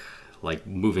like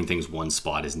moving things one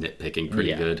spot is nitpicking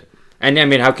pretty good. And I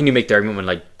mean, how can you make the argument when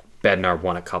like Bednar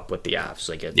won a cup with the Avs?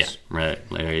 Like it's right.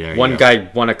 There one guy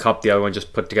won a cup, the other one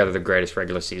just put together the greatest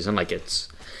regular season. Like it's,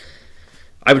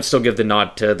 I would still give the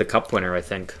nod to the cup winner. I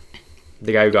think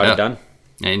the guy who got it done.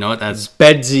 And you know what? That's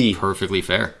Bedsy. Perfectly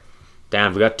fair.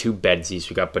 Damn, we got 2 Bedsies.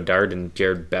 We got Bedard and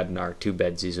Jared Bednar. 2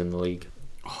 Bedsies in the league.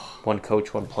 One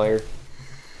coach, one player.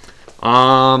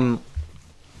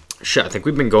 Shit, I think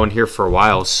we've been going here for a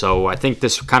while, so I think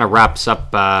this kind of wraps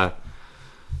up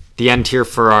the end here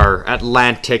for our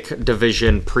Atlantic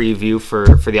Division preview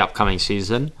for the upcoming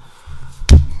season.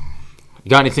 You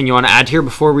got anything you want to add here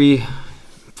before we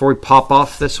pop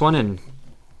off this one and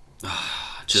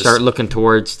start looking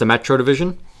towards the Metro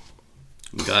Division?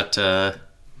 We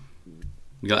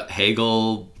got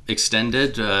Hagel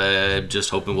extended. Just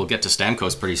hoping we'll get to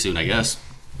Stamkos pretty soon, I guess.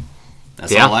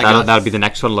 That's all I got. That'll be the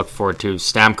next one to look forward to.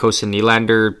 Stamkos and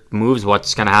Nylander moves.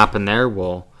 What's going to happen there?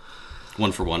 We'll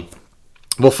 1 for 1.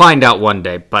 We'll find out one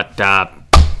day. But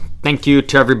thank you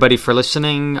to everybody for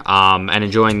listening and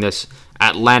enjoying this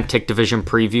Atlantic Division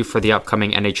preview for the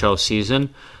upcoming NHL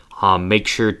season. Make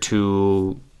sure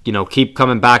to keep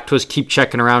coming back to us, keep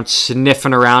checking around,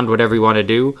 sniffing around, whatever you want to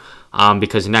do.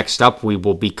 Because next up we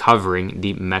will be covering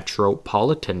the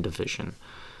Metropolitan Division.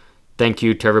 Thank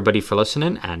you to everybody for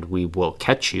listening, and we will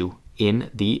catch you in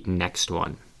the next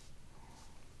one.